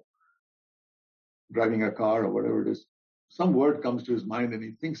work or driving a car or whatever it is, some word comes to his mind and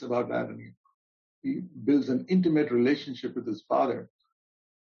he thinks about that, and he builds an intimate relationship with his father.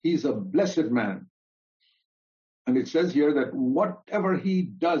 He's a blessed man. And it says here that whatever he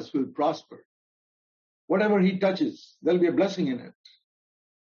does will prosper. Whatever he touches, there'll be a blessing in it.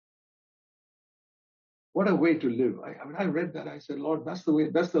 What a way to live. I read that. I said, Lord, that's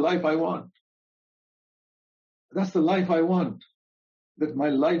the life I want. That's the life I want. That my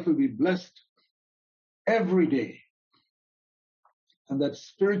life will be blessed every day. And that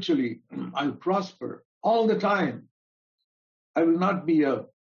spiritually I'll prosper all the time. I will not be a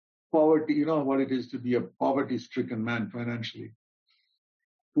poverty, you know what it is to be a poverty-stricken man financially.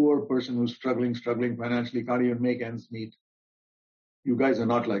 Poor person who's struggling financially, can't even make ends meet. You guys are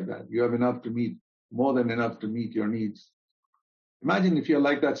not like that. You have enough to meet, more than enough to meet your needs. Imagine if you're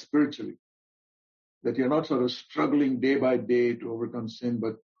like that spiritually, that you're not sort of struggling day by day to overcome sin,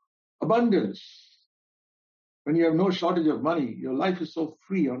 but abundance. When you have no shortage of money, your life is so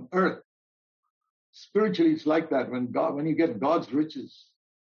free on earth. Spiritually, it's like that. When you get God's riches,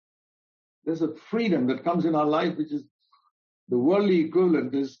 there's a freedom that comes in our life, which is the worldly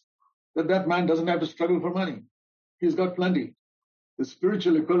equivalent is that man doesn't have to struggle for money. He's got plenty. The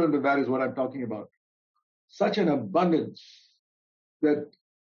spiritual equivalent of that is what I'm talking about. Such an abundance that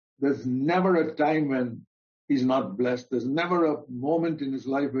there's never a time when he's not blessed. There's never a moment in his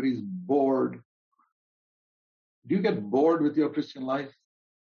life where he's bored. Do you get bored with your Christian life?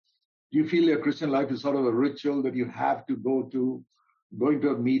 Do you feel your Christian life is sort of a ritual that you have to go to? Going to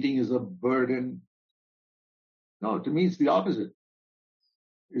a meeting is a burden. No, to me it's the opposite.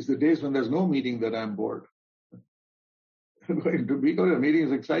 It's the days when there's no meeting that I'm bored. Going to a meeting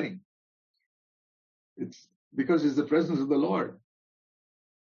is exciting. It's because it's the presence of the Lord.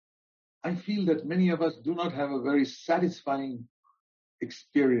 I feel that many of us do not have a very satisfying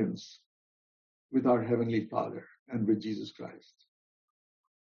experience with our Heavenly Father and with Jesus Christ.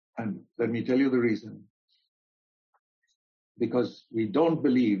 And let me tell you the reason. Because we don't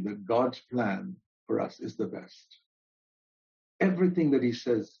believe that God's plan for us is the best. Everything that he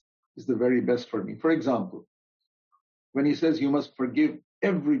says is the very best for me. For example, when he says you must forgive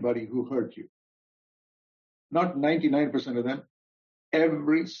everybody who hurt you, not 99% of them,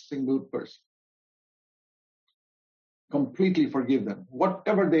 every single person. Completely forgive them,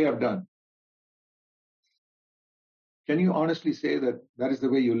 whatever they have done. Can you honestly say that that is the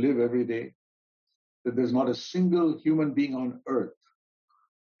way you live every day? That there's not a single human being on earth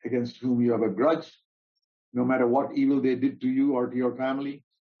against whom you have a grudge, no matter what evil they did to you or to your family,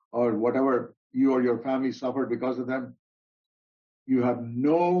 or whatever you or your family suffered because of them? You have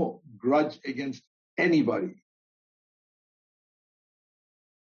no grudge against anybody.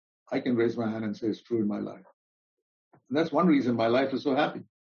 I can raise my hand and say it's true in my life. And that's one reason my life is so happy.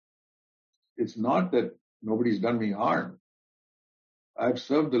 It's not that nobody's done me harm. I've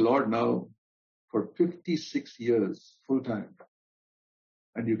served the Lord now for 56 years, full time.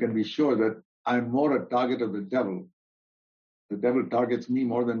 And you can be sure that I'm more a target of the devil. The devil targets me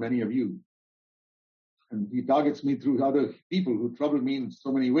more than many of you. And he targets me through other people who trouble me in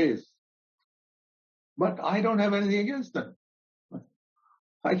so many ways. But I don't have anything against them.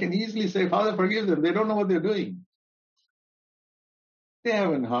 I can easily say, Father, forgive them. They don't know what they're doing. They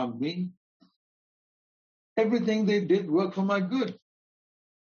haven't harmed me. Everything they did worked for my good.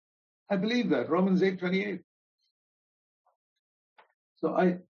 I believe that. Romans 8:28. So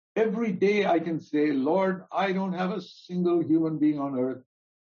Every day I can say, Lord, I don't have a single human being on earth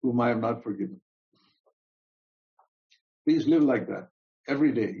whom I have not forgiven. Please live like that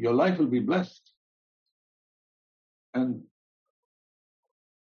every day. Your life will be blessed. And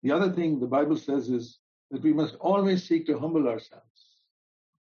the other thing the Bible says is that we must always seek to humble ourselves.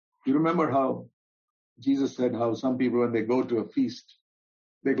 You remember how Jesus said how some people, when they go to a feast,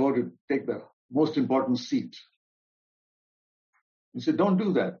 they go to take the most important seat. He said, don't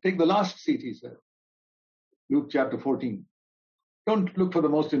do that. Take the last seat, he said. Luke chapter 14. Don't look for the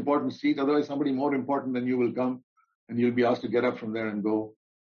most important seat, otherwise somebody more important than you will come and you'll be asked to get up from there and go.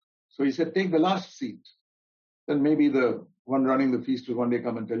 So he said, take the last seat. Then maybe the one running the feast will one day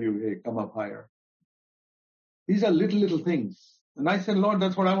come and tell you, hey, come up higher. These are little things. And I said, Lord,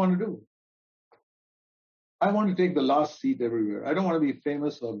 that's what I want to do. I want to take the last seat everywhere. I don't want to be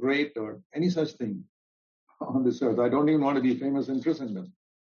famous or great or any such thing on this earth. I don't even want to be famous in Christendom.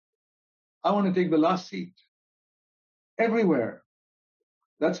 I want to take the last seat everywhere.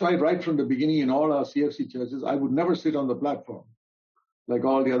 That's why right from the beginning in all our CFC churches, I would never sit on the platform like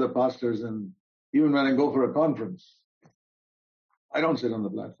all the other pastors. And even when I go for a conference, I don't sit on the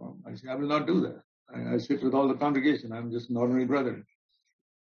platform. I say, I will not do that. I sit with all the congregation. I'm just an ordinary brother.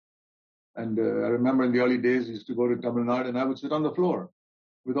 And I remember in the early days, I used to go to Tamil Nadu and I would sit on the floor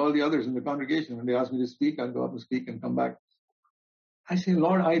with all the others in the congregation. When they asked me to speak, I'd go up and speak and come back. I say,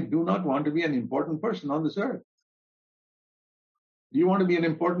 Lord, I do not want to be an important person on this earth. Do you want to be an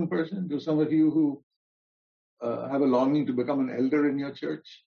important person? Do some of you who have a longing to become an elder in your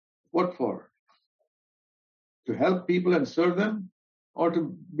church? What for? To help people and serve them, or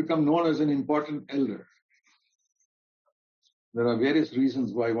to become known as an important elder? There are various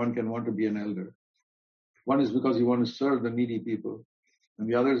reasons why one can want to be an elder. One is because you want to serve the needy people, and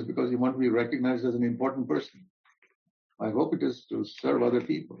the other is because you want to be recognized as an important person. I hope it is to serve other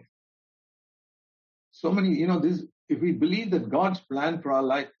people. So many, if we believe that God's plan for our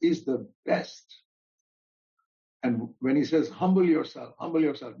life is the best, and when he says, humble yourself,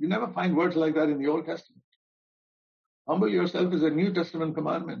 you never find words like that in the Old Testament. Humble yourself is a New Testament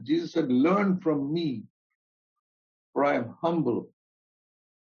commandment. Jesus said, learn from me, for I am humble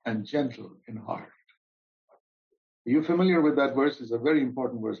and gentle in heart. Are you familiar with that verse? It's a very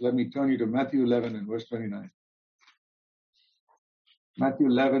important verse. Let me turn you to Matthew 11 and verse 29. Matthew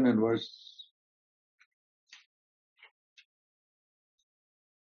 11 and verse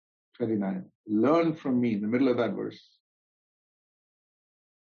 29. Learn from me, in the middle of that verse.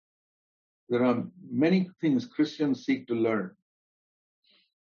 There are many things Christians seek to learn.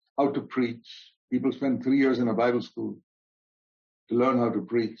 How to preach. People spend 3 years in a Bible school to learn how to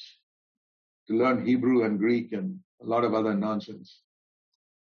preach, to learn Hebrew and Greek and a lot of other nonsense.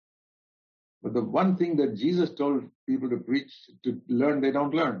 But the one thing that Jesus told people to preach, to learn, they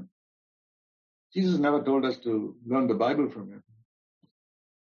don't learn. Jesus never told us to learn the Bible from him.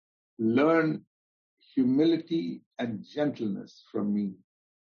 Learn humility and gentleness from me.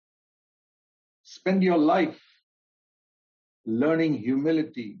 Spend your life learning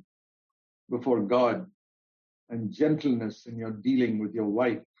humility before God and gentleness in your dealing with your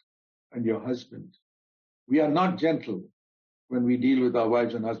wife and your husband. We are not gentle when we deal with our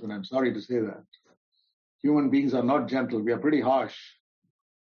wives and husbands. I'm sorry to say that. Human beings are not gentle. We are pretty harsh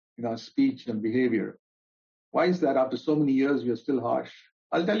in our speech and behavior. Why is that? After so many years, we are still harsh.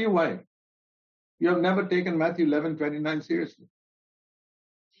 I'll tell you why. You have never taken Matthew 11:29 seriously.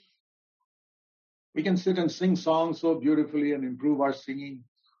 We can sit and sing songs so beautifully and improve our singing.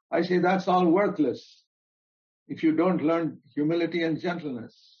 I say that's all worthless if you don't learn humility and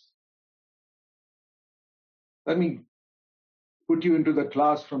gentleness. Let me put you into the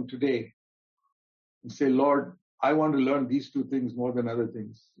class from today and say, Lord, I want to learn these two things more than other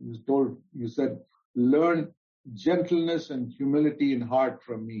things. You said, learn gentleness and humility in heart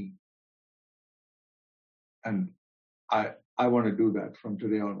from me. And I want to do that from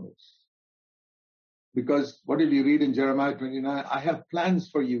today onwards. Because what did you read in Jeremiah 29? I have plans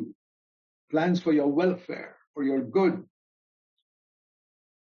for you, plans for your welfare, for your good.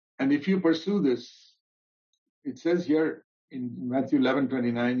 And if you pursue this, it says here in Matthew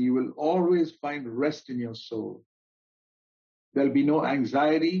 11:29, you will always find rest in your soul. There'll be no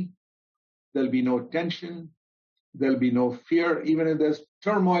anxiety. There'll be no tension. There'll be no fear. Even if there's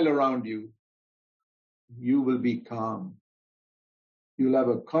turmoil around you, you will be calm. You'll have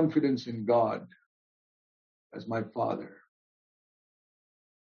a confidence in God as my Father.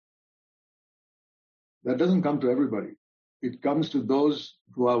 That doesn't come to everybody. It comes to those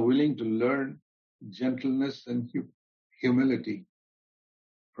who are willing to learn gentleness and humility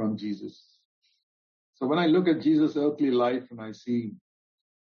from Jesus. So when I look at Jesus' earthly life and I see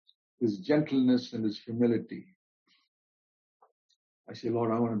his gentleness and his humility. I say,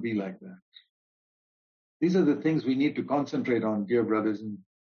 Lord, I want to be like that. These are the things we need to concentrate on, dear brothers and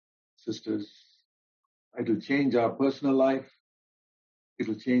sisters. It will change our personal life. It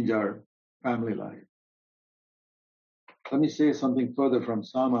will change our family life. Let me say something further from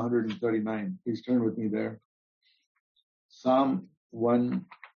Psalm 139. Please turn with me there. Psalm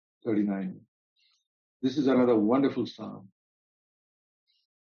 139. This is another wonderful psalm.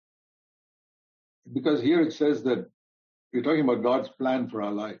 Because here it says that we're talking about God's plan for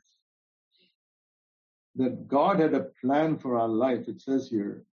our life. That God had a plan for our life, it says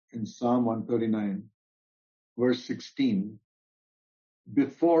here in Psalm 139, verse 16,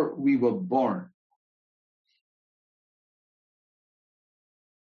 before we were born.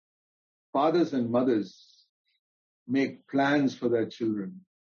 Fathers and mothers make plans for their children.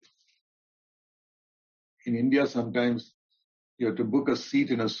 In India, sometimes you have to book a seat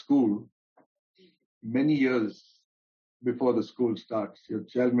in a school many years before the school starts. Your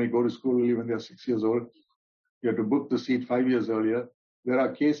child may go to school only when they are 6 years old. You have to book the seat 5 years earlier. There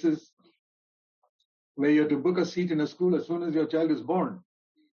are cases where you have to book a seat in a school as soon as your child is born.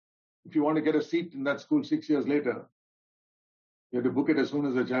 If you want to get a seat in that school 6 years later, you have to book it as soon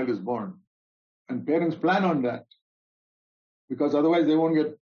as the child is born. And parents plan on that because otherwise they won't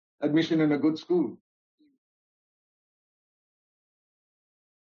get admission in a good school.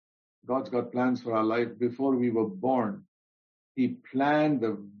 God's got plans for our life before we were born. He planned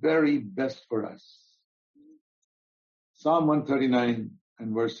the very best for us. Psalm 139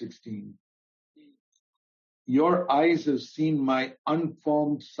 and verse 16. Your eyes have seen my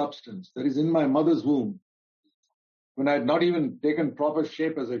unformed substance, that is in my mother's womb, when I had not even taken proper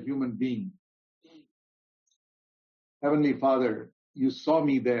shape as a human being. Heavenly Father, you saw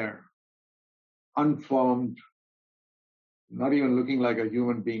me there, unformed, not even looking like a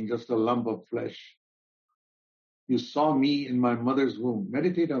human being, just a lump of flesh. You saw me in my mother's womb.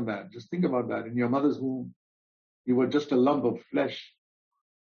 Meditate on that. Just think about that. In your mother's womb, you were just a lump of flesh.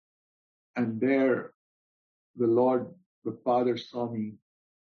 And there, the Lord, the Father saw me.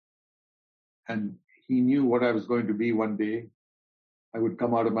 And he knew what I was going to be one day. I would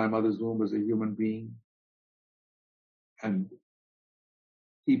come out of my mother's womb as a human being. And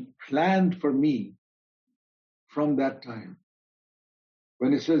he planned for me from that time.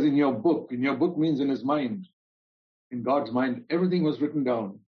 When it says in your book means in his mind. In God's mind, everything was written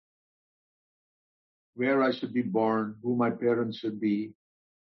down. Where I should be born, who my parents should be,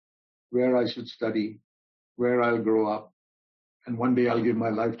 where I should study, where I'll grow up, and one day I'll give my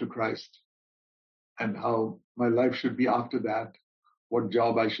life to Christ, and how my life should be after that, what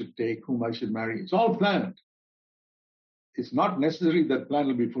job I should take, whom I should marry. It's all planned. It's not necessary that plan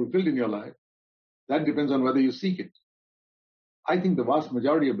will be fulfilled in your life. That depends on whether you seek it. I think the vast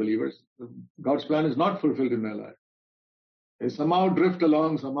majority of believers, God's plan is not fulfilled in their life. They somehow drift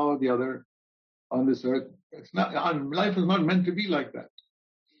along, somehow or the other, on this earth. Our life is not meant to be like that.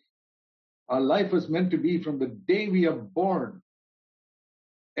 Our life is meant to be from the day we are born,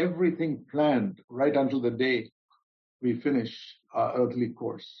 everything planned right until the day we finish our earthly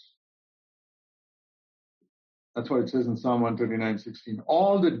course. That's what it says in Psalm 139:16.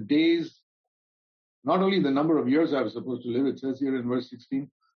 All the days, not only the number of years I was supposed to live, it says here in verse 16,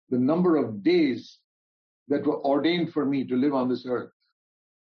 the number of days that were ordained for me to live on this earth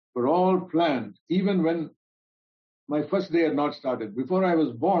were all planned, even when my first day had not started. Before I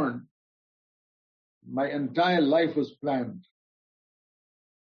was born, my entire life was planned.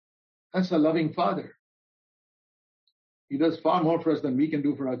 That's a loving Father. He does far more for us than we can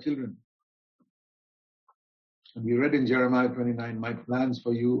do for our children. And we read in Jeremiah 29, my plans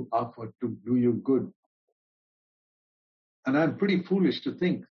for you are to do you good. And I'm pretty foolish to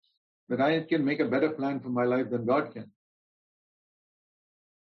think that I can make a better plan for my life than God can.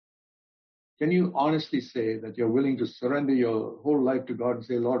 Can you honestly say that you're willing to surrender your whole life to God and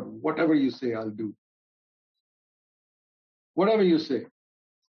say, Lord, whatever you say, I'll do. Whatever you say,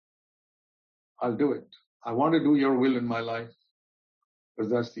 I'll do it. I want to do your will in my life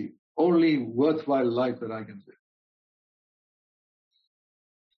because that's the only worthwhile life that I can live.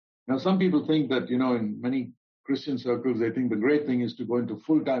 Now, some people think that, in many Christian circles, they think the great thing is to go into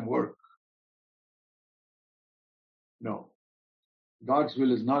full-time work. No. God's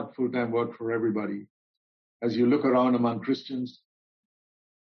will is not full-time work for everybody. As you look around among Christians,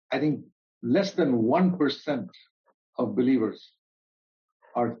 I think less than 1% of believers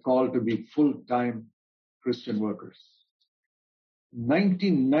are called to be full-time Christian workers.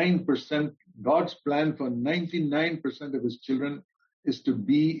 99%, God's plan for 99% of his children is to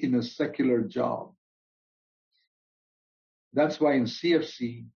be in a secular job. That's why in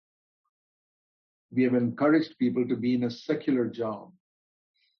CFC, we have encouraged people to be in a secular job.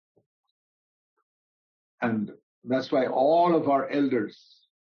 And that's why all of our elders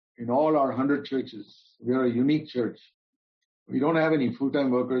in all our 100 churches, we are a unique church. We don't have any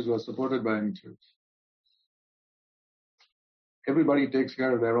full-time workers who are supported by any church. Everybody takes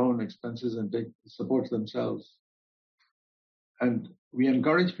care of their own expenses and supports themselves. And we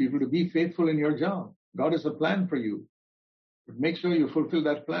encourage people to be faithful in your job. God has a plan for you. But make sure you fulfill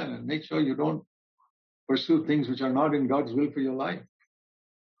that plan and make sure you don't pursue things which are not in God's will for your life.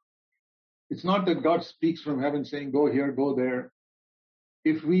 It's not that God speaks from heaven saying, go here, go there.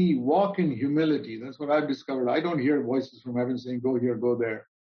 If we walk in humility, that's what I've discovered. I don't hear voices from heaven saying, go here, go there.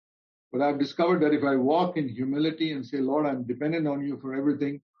 But I've discovered that if I walk in humility and say, Lord, I'm dependent on you for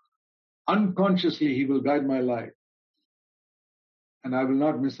everything, unconsciously He will guide my life. And I will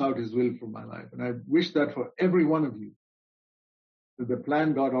not miss out His will for my life. And I wish that for every one of you, that the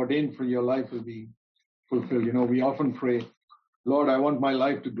plan God ordained for your life will be fulfilled. You know, we often pray, Lord, I want my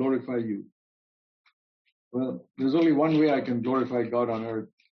life to glorify you. Well, there's only one way I can glorify God on earth.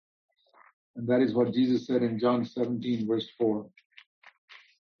 And that is what Jesus said in John 17, verse 4.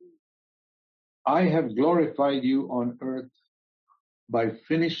 I have glorified you on earth by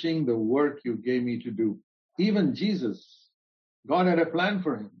finishing the work you gave me to do. Even Jesus, God had a plan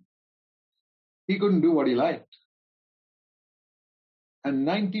for him. He couldn't do what he liked. And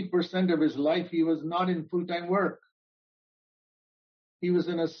 90% of his life, he was not in full-time work. He was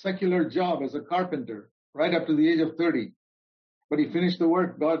in a secular job as a carpenter right up to the age of 30. But he finished the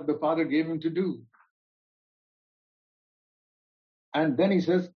work God the Father gave him to do. And then he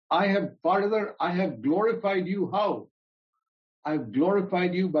says, I have glorified you. How? I've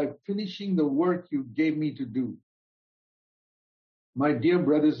glorified you by finishing the work you gave me to do. My dear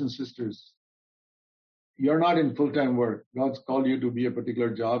brothers and sisters, you're not in full-time work. God's called you to be a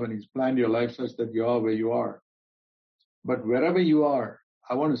particular job and He's planned your life such that you are where you are. But wherever you are,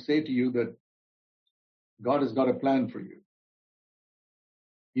 I want to say to you that God has got a plan for you.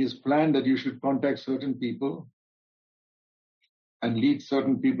 He has planned that you should contact certain people and lead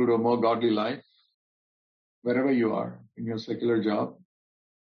certain people to a more godly life, wherever you are in your secular job.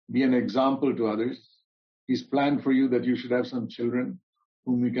 Be an example to others. He's planned for you that you should have some children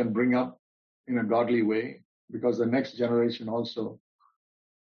whom you can bring up in a godly way, because the next generation also,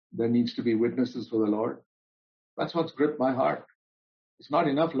 there needs to be witnesses for the Lord. That's what's gripped my heart. It's not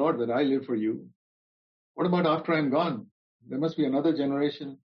enough, Lord, that I live for you. What about after I'm gone? There must be another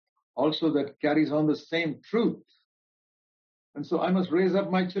generation also that carries on the same truth. And so I must raise up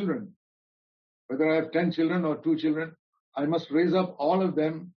my children. Whether I have 10 children or 2 children, I must raise up all of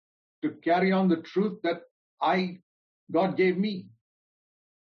them to carry on the truth that God gave me.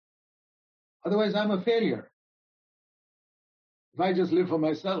 Otherwise, I'm a failure. If I just live for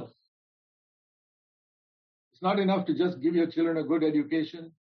myself, it's not enough to just give your children a good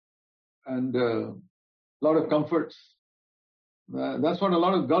education and a lot of comforts. That's what a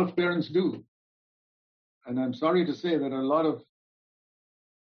lot of Gulf parents do. And I'm sorry to say that a lot of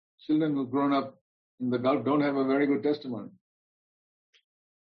children who've grown up in the Gulf don't have a very good testimony.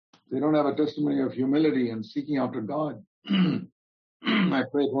 They don't have a testimony of humility and seeking after God. I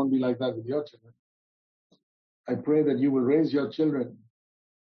pray it won't be like that with your children. I pray that you will raise your children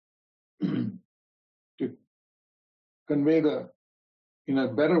to convey in a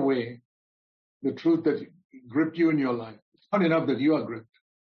better way, the truth that gripped you in your life. It's not enough that you are gripped.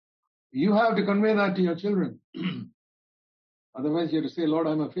 You have to convey that to your children. Otherwise, you have to say, Lord,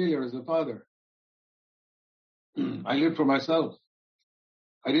 I'm a failure as a father. I live for myself.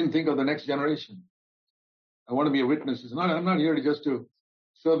 I didn't think of the next generation. I want to be a witness. I'm not here just to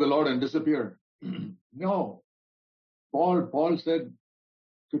serve the Lord and disappear. No. Paul said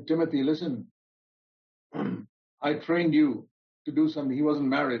to Timothy, listen, I trained you to do something. He wasn't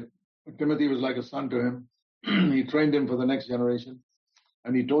married, but Timothy was like a son to him. He trained him for the next generation.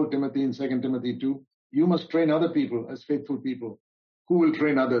 And he told Timothy in 2 Timothy 2, you must train other people as faithful people. Who will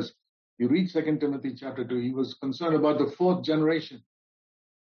train others? You read 2 Timothy chapter 2, he was concerned about the 4th generation.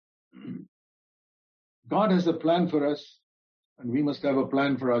 God has a plan for us, and we must have a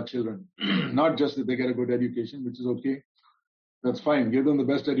plan for our children. Not just that they get a good education, which is okay. That's fine. Give them the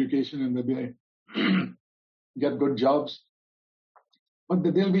best education and that they get good jobs. But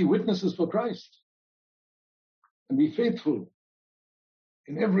that they'll be witnesses for Christ and be faithful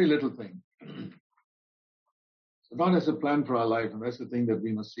in every little thing. So God has a plan for our life, and that's the thing that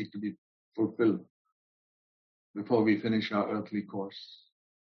we must seek to be fulfilled before we finish our earthly course,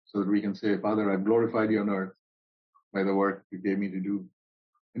 so that we can say, Father, I've glorified you on earth by the work you gave me to do.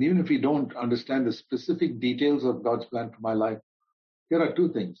 And even if we don't understand the specific details of God's plan for my life, here are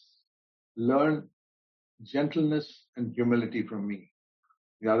 2 things. Learn gentleness and humility from me.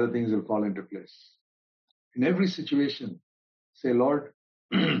 The other things will fall into place. In every situation, say, Lord,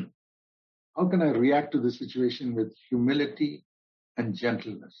 how can I react to the situation with humility and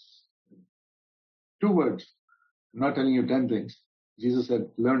gentleness? 2 words. I'm not telling you 10 things. Jesus said,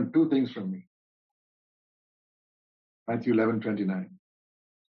 learn 2 things from me. Matthew 11:29.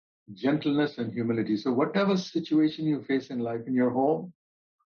 Gentleness and humility. So whatever situation you face in life, in your home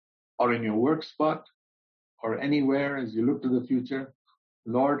or in your work spot or anywhere as you look to the future,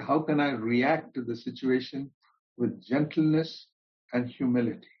 Lord, how can I react to the situation with gentleness and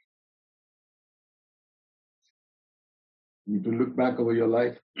humility? You need to look back over your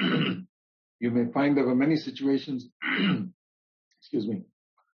life. You may find there were many situations,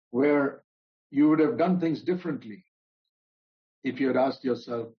 where you would have done things differently if you had asked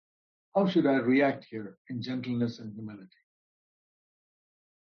yourself, how should I react here in gentleness and humility?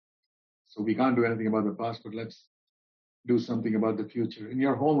 So we can't do anything about the past, but let's do something about the future. In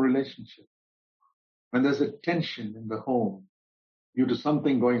your home relationship, when there's a tension in the home due to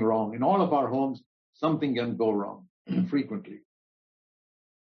something going wrong, in all of our homes, something can go wrong frequently.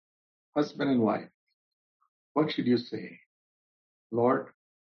 Husband and wife, what should you say? Lord,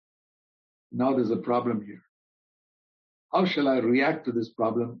 now there's a problem here. How shall I react to this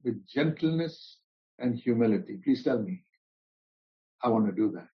problem with gentleness and humility? Please tell me. I want to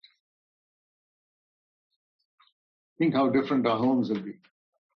do that. Think how different our homes will be.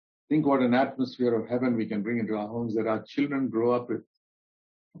 Think what an atmosphere of heaven we can bring into our homes that our children grow up with,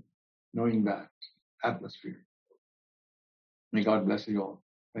 knowing that atmosphere. May God bless you all.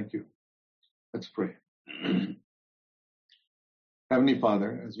 Thank you. Let's pray. Heavenly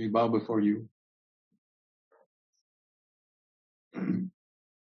Father, as we bow before you,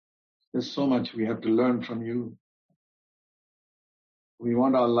 there's so much we have to learn from you. We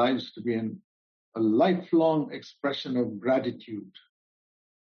want our lives to be a lifelong expression of gratitude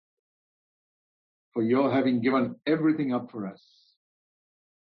for your having given everything up for us.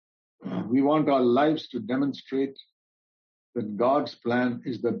 We want our lives to demonstrate that God's plan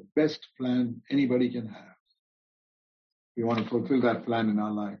is the best plan anybody can have. We want to fulfill that plan in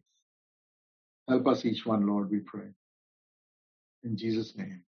our life. Help us each one, Lord, we pray. In Jesus'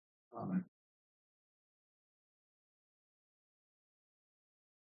 name, amen.